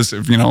ideas. A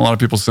lot of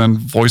people send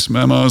voice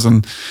memos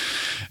and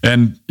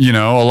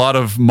a lot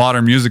of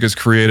modern music is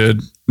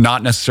created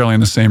not necessarily in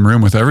the same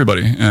room with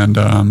everybody.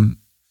 And,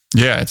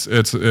 yeah, it's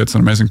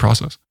an amazing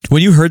process.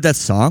 When you heard that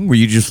song, were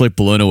you just like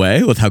blown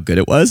away with how good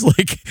it was?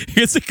 Like,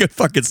 it's a good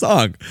fucking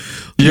song.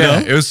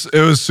 It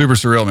was super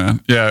surreal,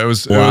 man. Yeah, it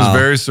was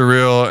very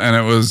surreal, and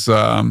it was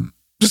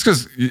just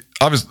because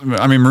obviously,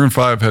 I mean, Maroon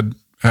 5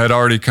 had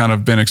already kind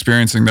of been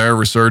experiencing their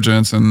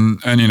resurgence,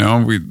 and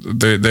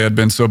they had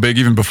been so big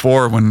even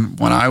before when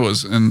I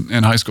was in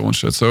high school and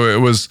shit. So it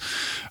was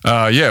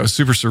it was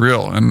super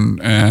surreal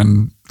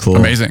and cool.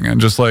 Amazing, and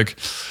just like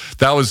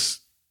that was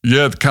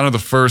kind of the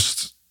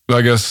first,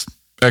 I guess,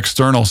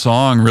 external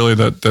song really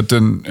that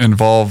didn't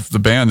involve the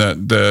band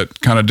that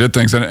kind of did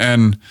things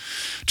and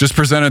just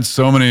presented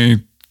so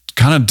many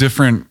kind of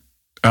different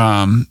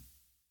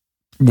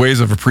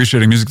ways of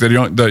appreciating music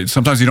that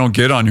sometimes you don't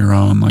get on your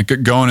own. Like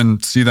going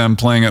and see them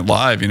playing it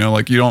live,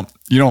 like you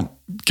don't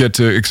get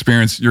to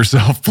experience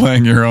yourself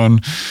playing your own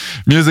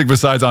music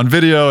besides on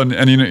video, and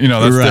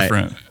that's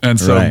different. And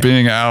so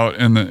being out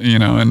in the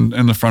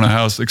in the front of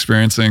house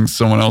experiencing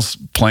someone else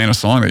playing a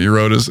song that you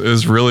wrote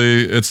is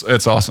really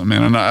it's awesome,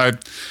 man. And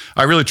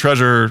I really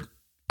treasure.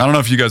 I don't know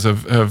if you guys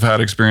have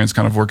had experience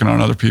kind of working on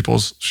other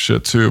people's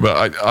shit too,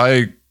 but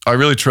I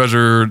really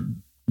treasure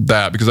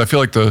that because I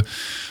feel like the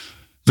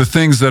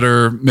things that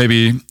are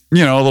maybe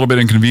a little bit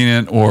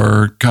inconvenient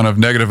or kind of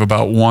negative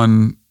about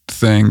one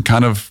thing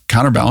kind of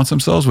counterbalance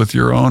themselves with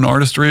your own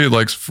artistry.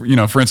 Like,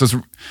 for instance,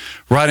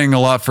 writing a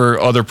lot for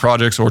other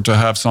projects or to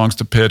have songs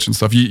to pitch and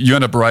stuff, you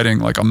end up writing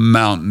like a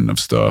mountain of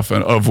stuff,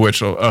 and of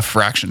which a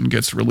fraction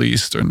gets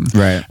released.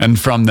 And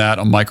from that,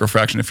 a micro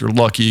fraction, if you're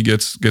lucky,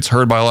 gets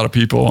heard by a lot of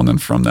people. And then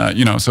from that,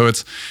 so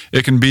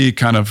it can be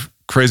kind of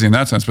crazy in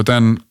that sense. But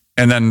then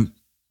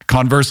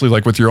conversely,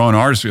 like with your own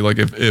artistry, like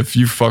if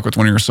you fuck with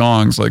one of your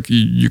songs, like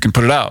you can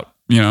put it out.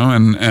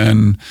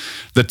 And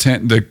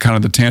the kind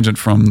of the tangent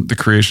from the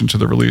creation to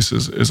the release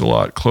is a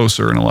lot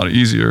closer and a lot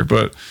easier.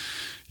 But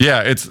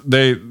yeah,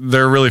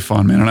 they're really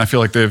fun, man. And I feel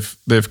like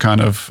they've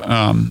kind of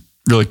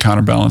really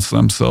counterbalanced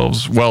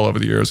themselves well over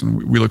the years,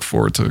 and we look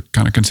forward to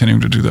kind of continuing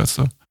to do that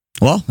stuff.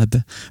 Well, I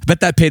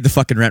bet that paid the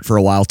fucking rent for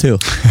a while too.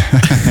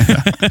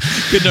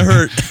 Couldn't have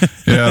hurt.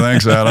 Yeah,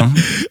 thanks, Adam.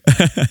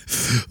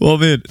 Well,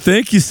 man,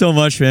 thank you so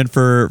much, man,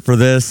 for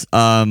this.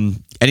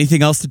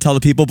 Anything else to tell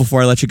the people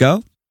before I let you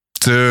go?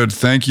 Dude,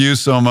 thank you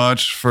so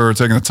much for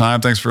taking the time.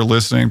 Thanks for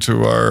listening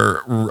to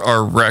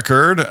our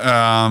record.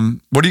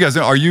 What do you guys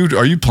do? Are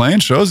you playing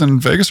shows in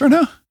Vegas right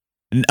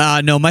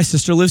now? No, my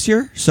sister lives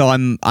here, so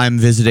I'm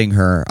visiting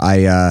her.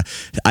 I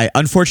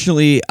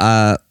unfortunately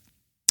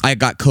I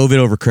got COVID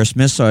over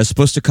Christmas, so I was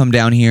supposed to come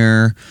down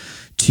here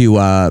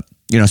to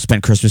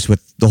spend Christmas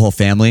with the whole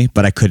family,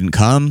 but I couldn't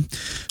come.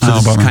 So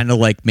this is kind of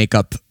like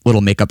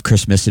little makeup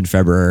Christmas in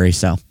February.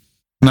 So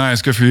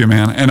nice, good for you,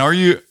 man. And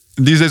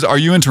these days, are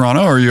you in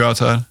Toronto or are you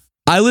outside?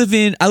 I live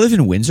in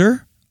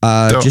Windsor,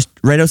 just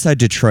right outside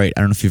Detroit.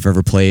 I don't know if you've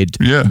ever played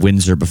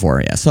Windsor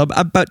before. Yeah, so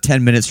about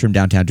 10 minutes from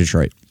downtown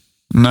Detroit.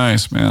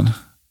 Nice, man.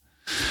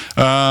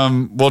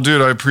 Well,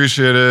 dude, I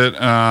appreciate it.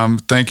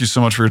 Thank you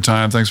so much for your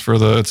time. Thanks for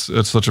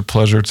it's such a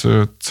pleasure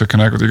to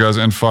connect with you guys.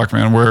 And fuck,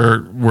 man,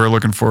 we're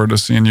looking forward to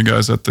seeing you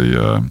guys at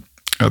the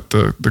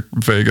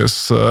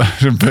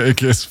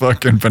Vegas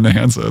fucking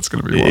bonanza. It's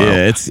gonna be wild.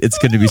 Yeah, it's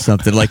gonna be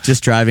something. Like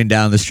just driving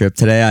down the strip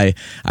today,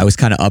 I was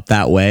kind of up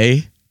that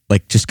way,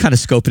 like just kind of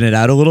scoping it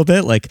out a little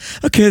bit. Like,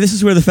 okay, this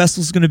is where the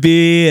festival's gonna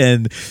be,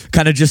 and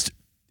kind of just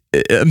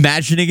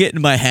imagining it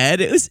in my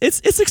head.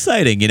 It's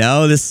exciting,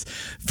 this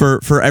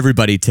for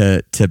everybody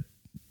to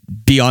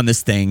be on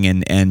this thing,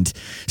 and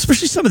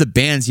especially some of the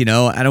bands.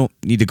 I don't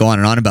need to go on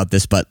and on about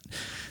this, but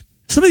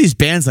some of these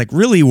bands like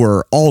really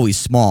were always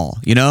small,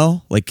 you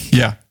know? Like,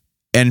 Yeah.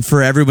 and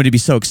for everybody to be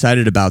so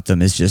excited about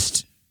them is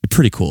just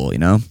pretty cool, you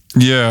know?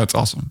 Yeah, it's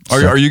awesome.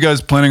 Are you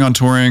guys planning on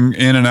touring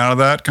in and out of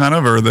that kind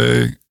of, or are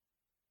they?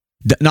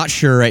 Not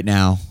sure right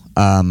now.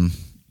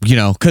 You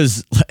know,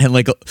 because, and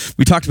like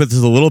we talked about this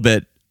a little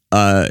bit,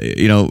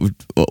 you know,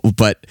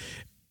 but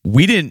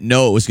we didn't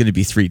know it was going to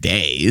be 3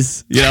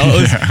 days. You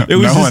know, it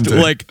was no one just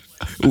did. like,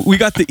 we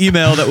got the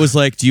email that was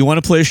like, do you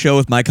want to play a show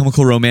with My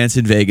Chemical Romance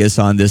in Vegas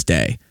on this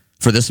day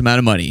for this amount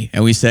of money?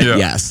 And we said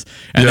yes.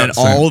 And then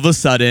all of a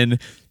sudden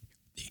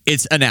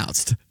it's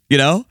announced, you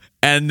know,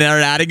 and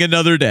they're adding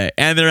another day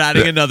and they're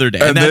adding another day.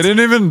 And they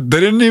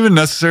didn't even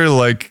necessarily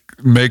like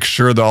make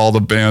sure that all the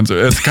bands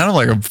are, it's kind of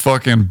like a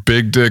fucking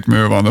big dick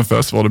move on the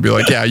festival to be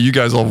like, yeah, you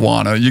guys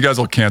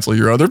will cancel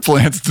your other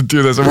plans to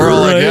do this. And we're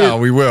all like, yeah,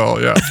 we will.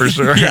 Yeah, for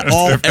sure.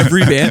 Yeah,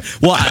 every band.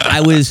 Well,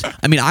 I was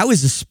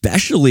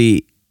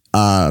especially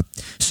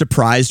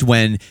surprised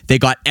when they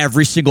got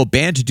every single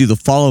band to do the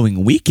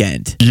following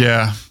weekend.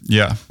 Yeah.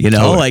 You know,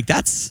 Totally. like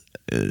that's,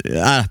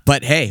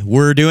 but hey,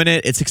 we're doing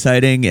it. It's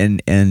exciting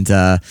and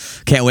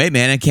can't wait,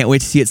 man. I can't wait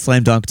to see it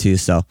slam dunk too.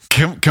 So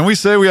Can we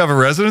say we have a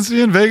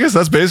residency in Vegas?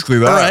 That's basically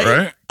that,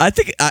 right? I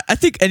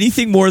think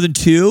anything more than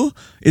 2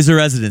 is a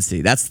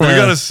residency. That's We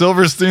got a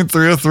Silverstein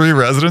 303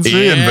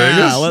 residency in Vegas.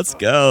 Yeah, let's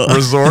go.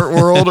 Resort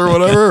World or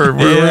whatever, or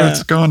wherever Yeah.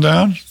 it's going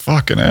down.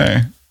 Fucking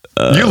A.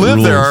 You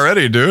live there rules.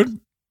 already, dude.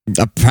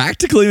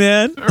 Practically,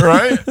 man.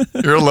 Right?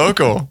 You're a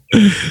local.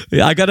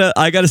 Yeah, I got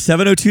a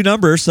 702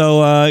 number,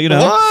 so you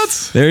know.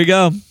 What? There you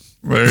go.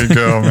 There you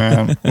go,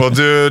 man. Well,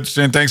 dude,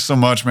 Shane, thanks so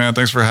much, man.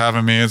 Thanks for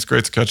having me. It's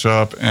great to catch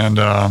up. And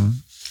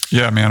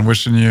yeah, man,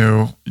 wishing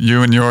you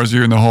and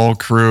the whole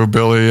crew,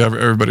 Billy,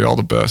 everybody, all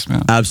the best,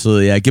 man.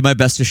 Absolutely. Yeah. Give my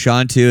best to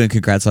Sean too, and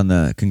congrats on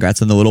the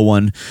little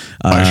one.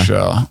 I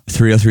shall.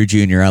 303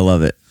 Junior. I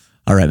love it.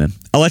 All right, man.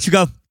 I'll let you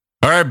go.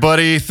 All right,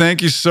 buddy.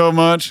 Thank you so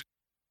much.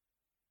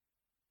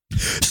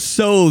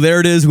 So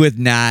there it is with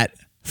Nat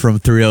from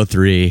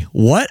 303.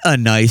 What a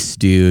nice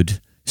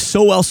dude.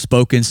 So well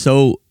spoken,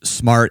 so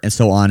smart, and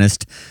so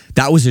honest.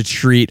 That was a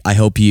treat. I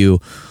hope you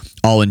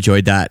all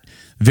enjoyed that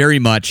very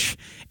much.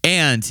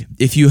 And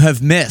if you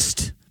have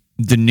missed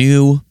the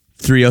new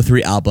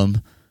 303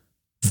 album,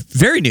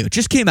 very new,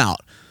 just came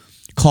out,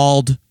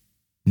 called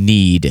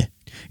Need.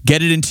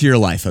 Get it into your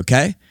life,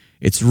 okay?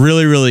 It's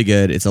really, really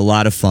good. It's a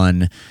lot of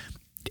fun.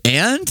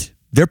 And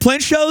they're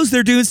playing shows.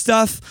 They're doing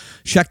stuff.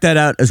 Check that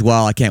out as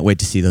well. I can't wait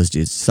to see those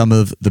dudes. Some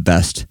of the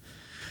best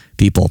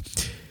people.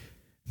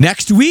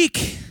 Next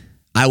week,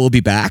 I will be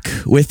back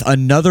with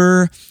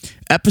another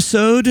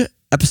episode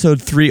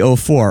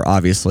 304,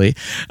 obviously.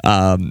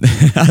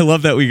 I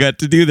love that we got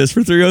to do this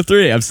for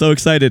 303. I'm so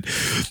excited.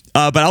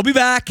 But I'll be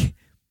back.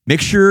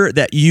 Make sure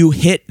that you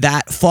hit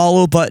that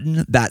follow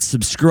button, that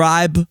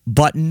subscribe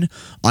button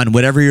on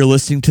whatever you're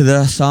listening to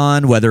this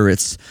on, whether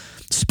it's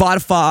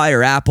Spotify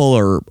or Apple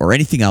or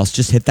anything else.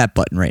 Just hit that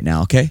button right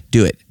now, okay?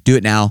 Do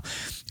it now.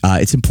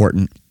 It's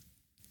important.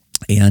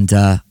 And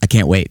I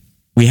can't wait.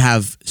 We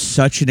have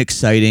such an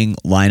exciting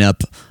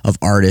lineup of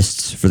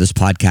artists for this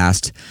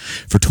podcast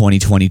for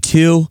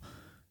 2022.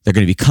 They're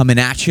going to be coming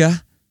at you.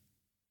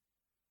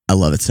 I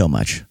love it so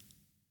much.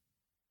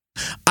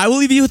 I will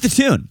leave you with the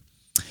tune.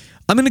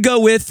 I'm going to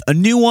go with a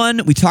new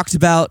one we talked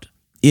about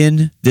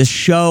in this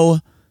show.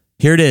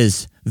 Here it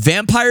is.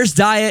 Vampire's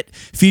Diet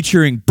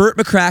featuring Burt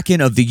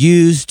McCracken of The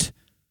Used.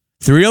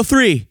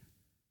 303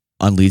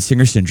 on Lead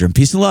Singer Syndrome.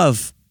 Peace and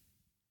love.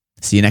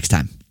 See you next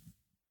time.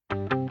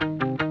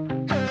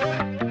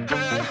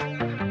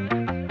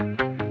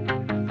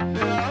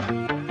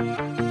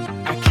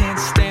 I can't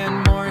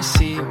stand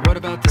Morrissey. What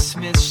about the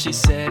Smiths? She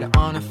said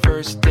on a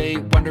first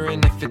date,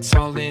 wondering if it's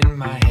all in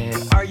my head.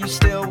 Are you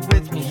still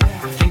with me?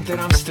 I think that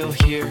I'm still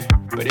here,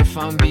 but if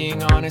I'm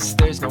being honest,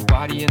 there's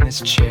nobody in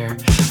this chair.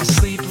 I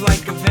sleep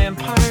like a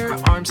vampire,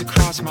 arms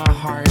across my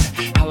heart.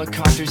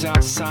 Helicopters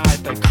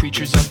outside like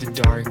creatures of the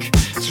dark.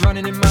 It's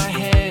running in my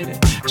head,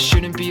 I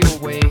shouldn't be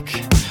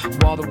awake,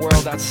 while the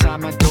world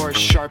outside my door is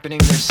sharpening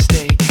their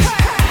stake.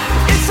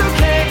 It's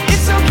okay,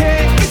 it's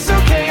okay, it's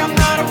okay, I'm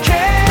not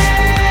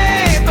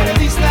okay, but at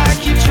least I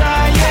keep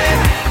trying.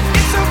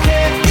 It's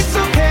okay, it's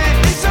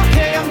okay, it's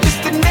okay, I'm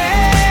just a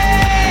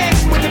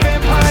name with the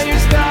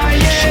vampires dying.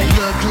 She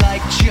looked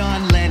like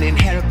John Lennon,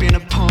 hair up in a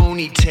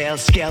ponytail,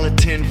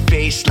 skeleton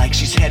face like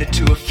she's headed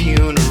to a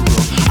funeral.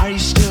 Are you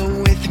still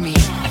with me?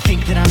 I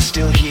think that I'm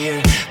still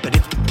here, but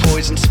if the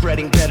poison's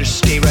spreading, better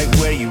stay right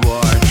where you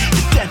are.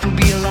 The death will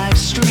be a live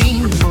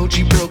stream,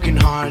 emoji broken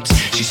hearts.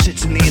 She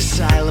sits in the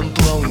asylum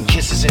blowing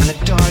kisses in the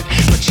dark,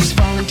 but she's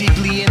fallen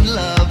deeply in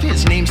love.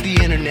 His name's the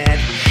internet,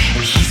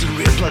 and he's a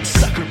real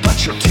bloodsucker, but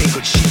she'll take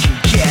what she can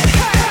get.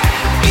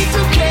 It's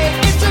okay,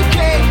 it's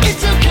okay,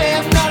 it's okay,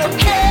 I'm not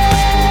okay.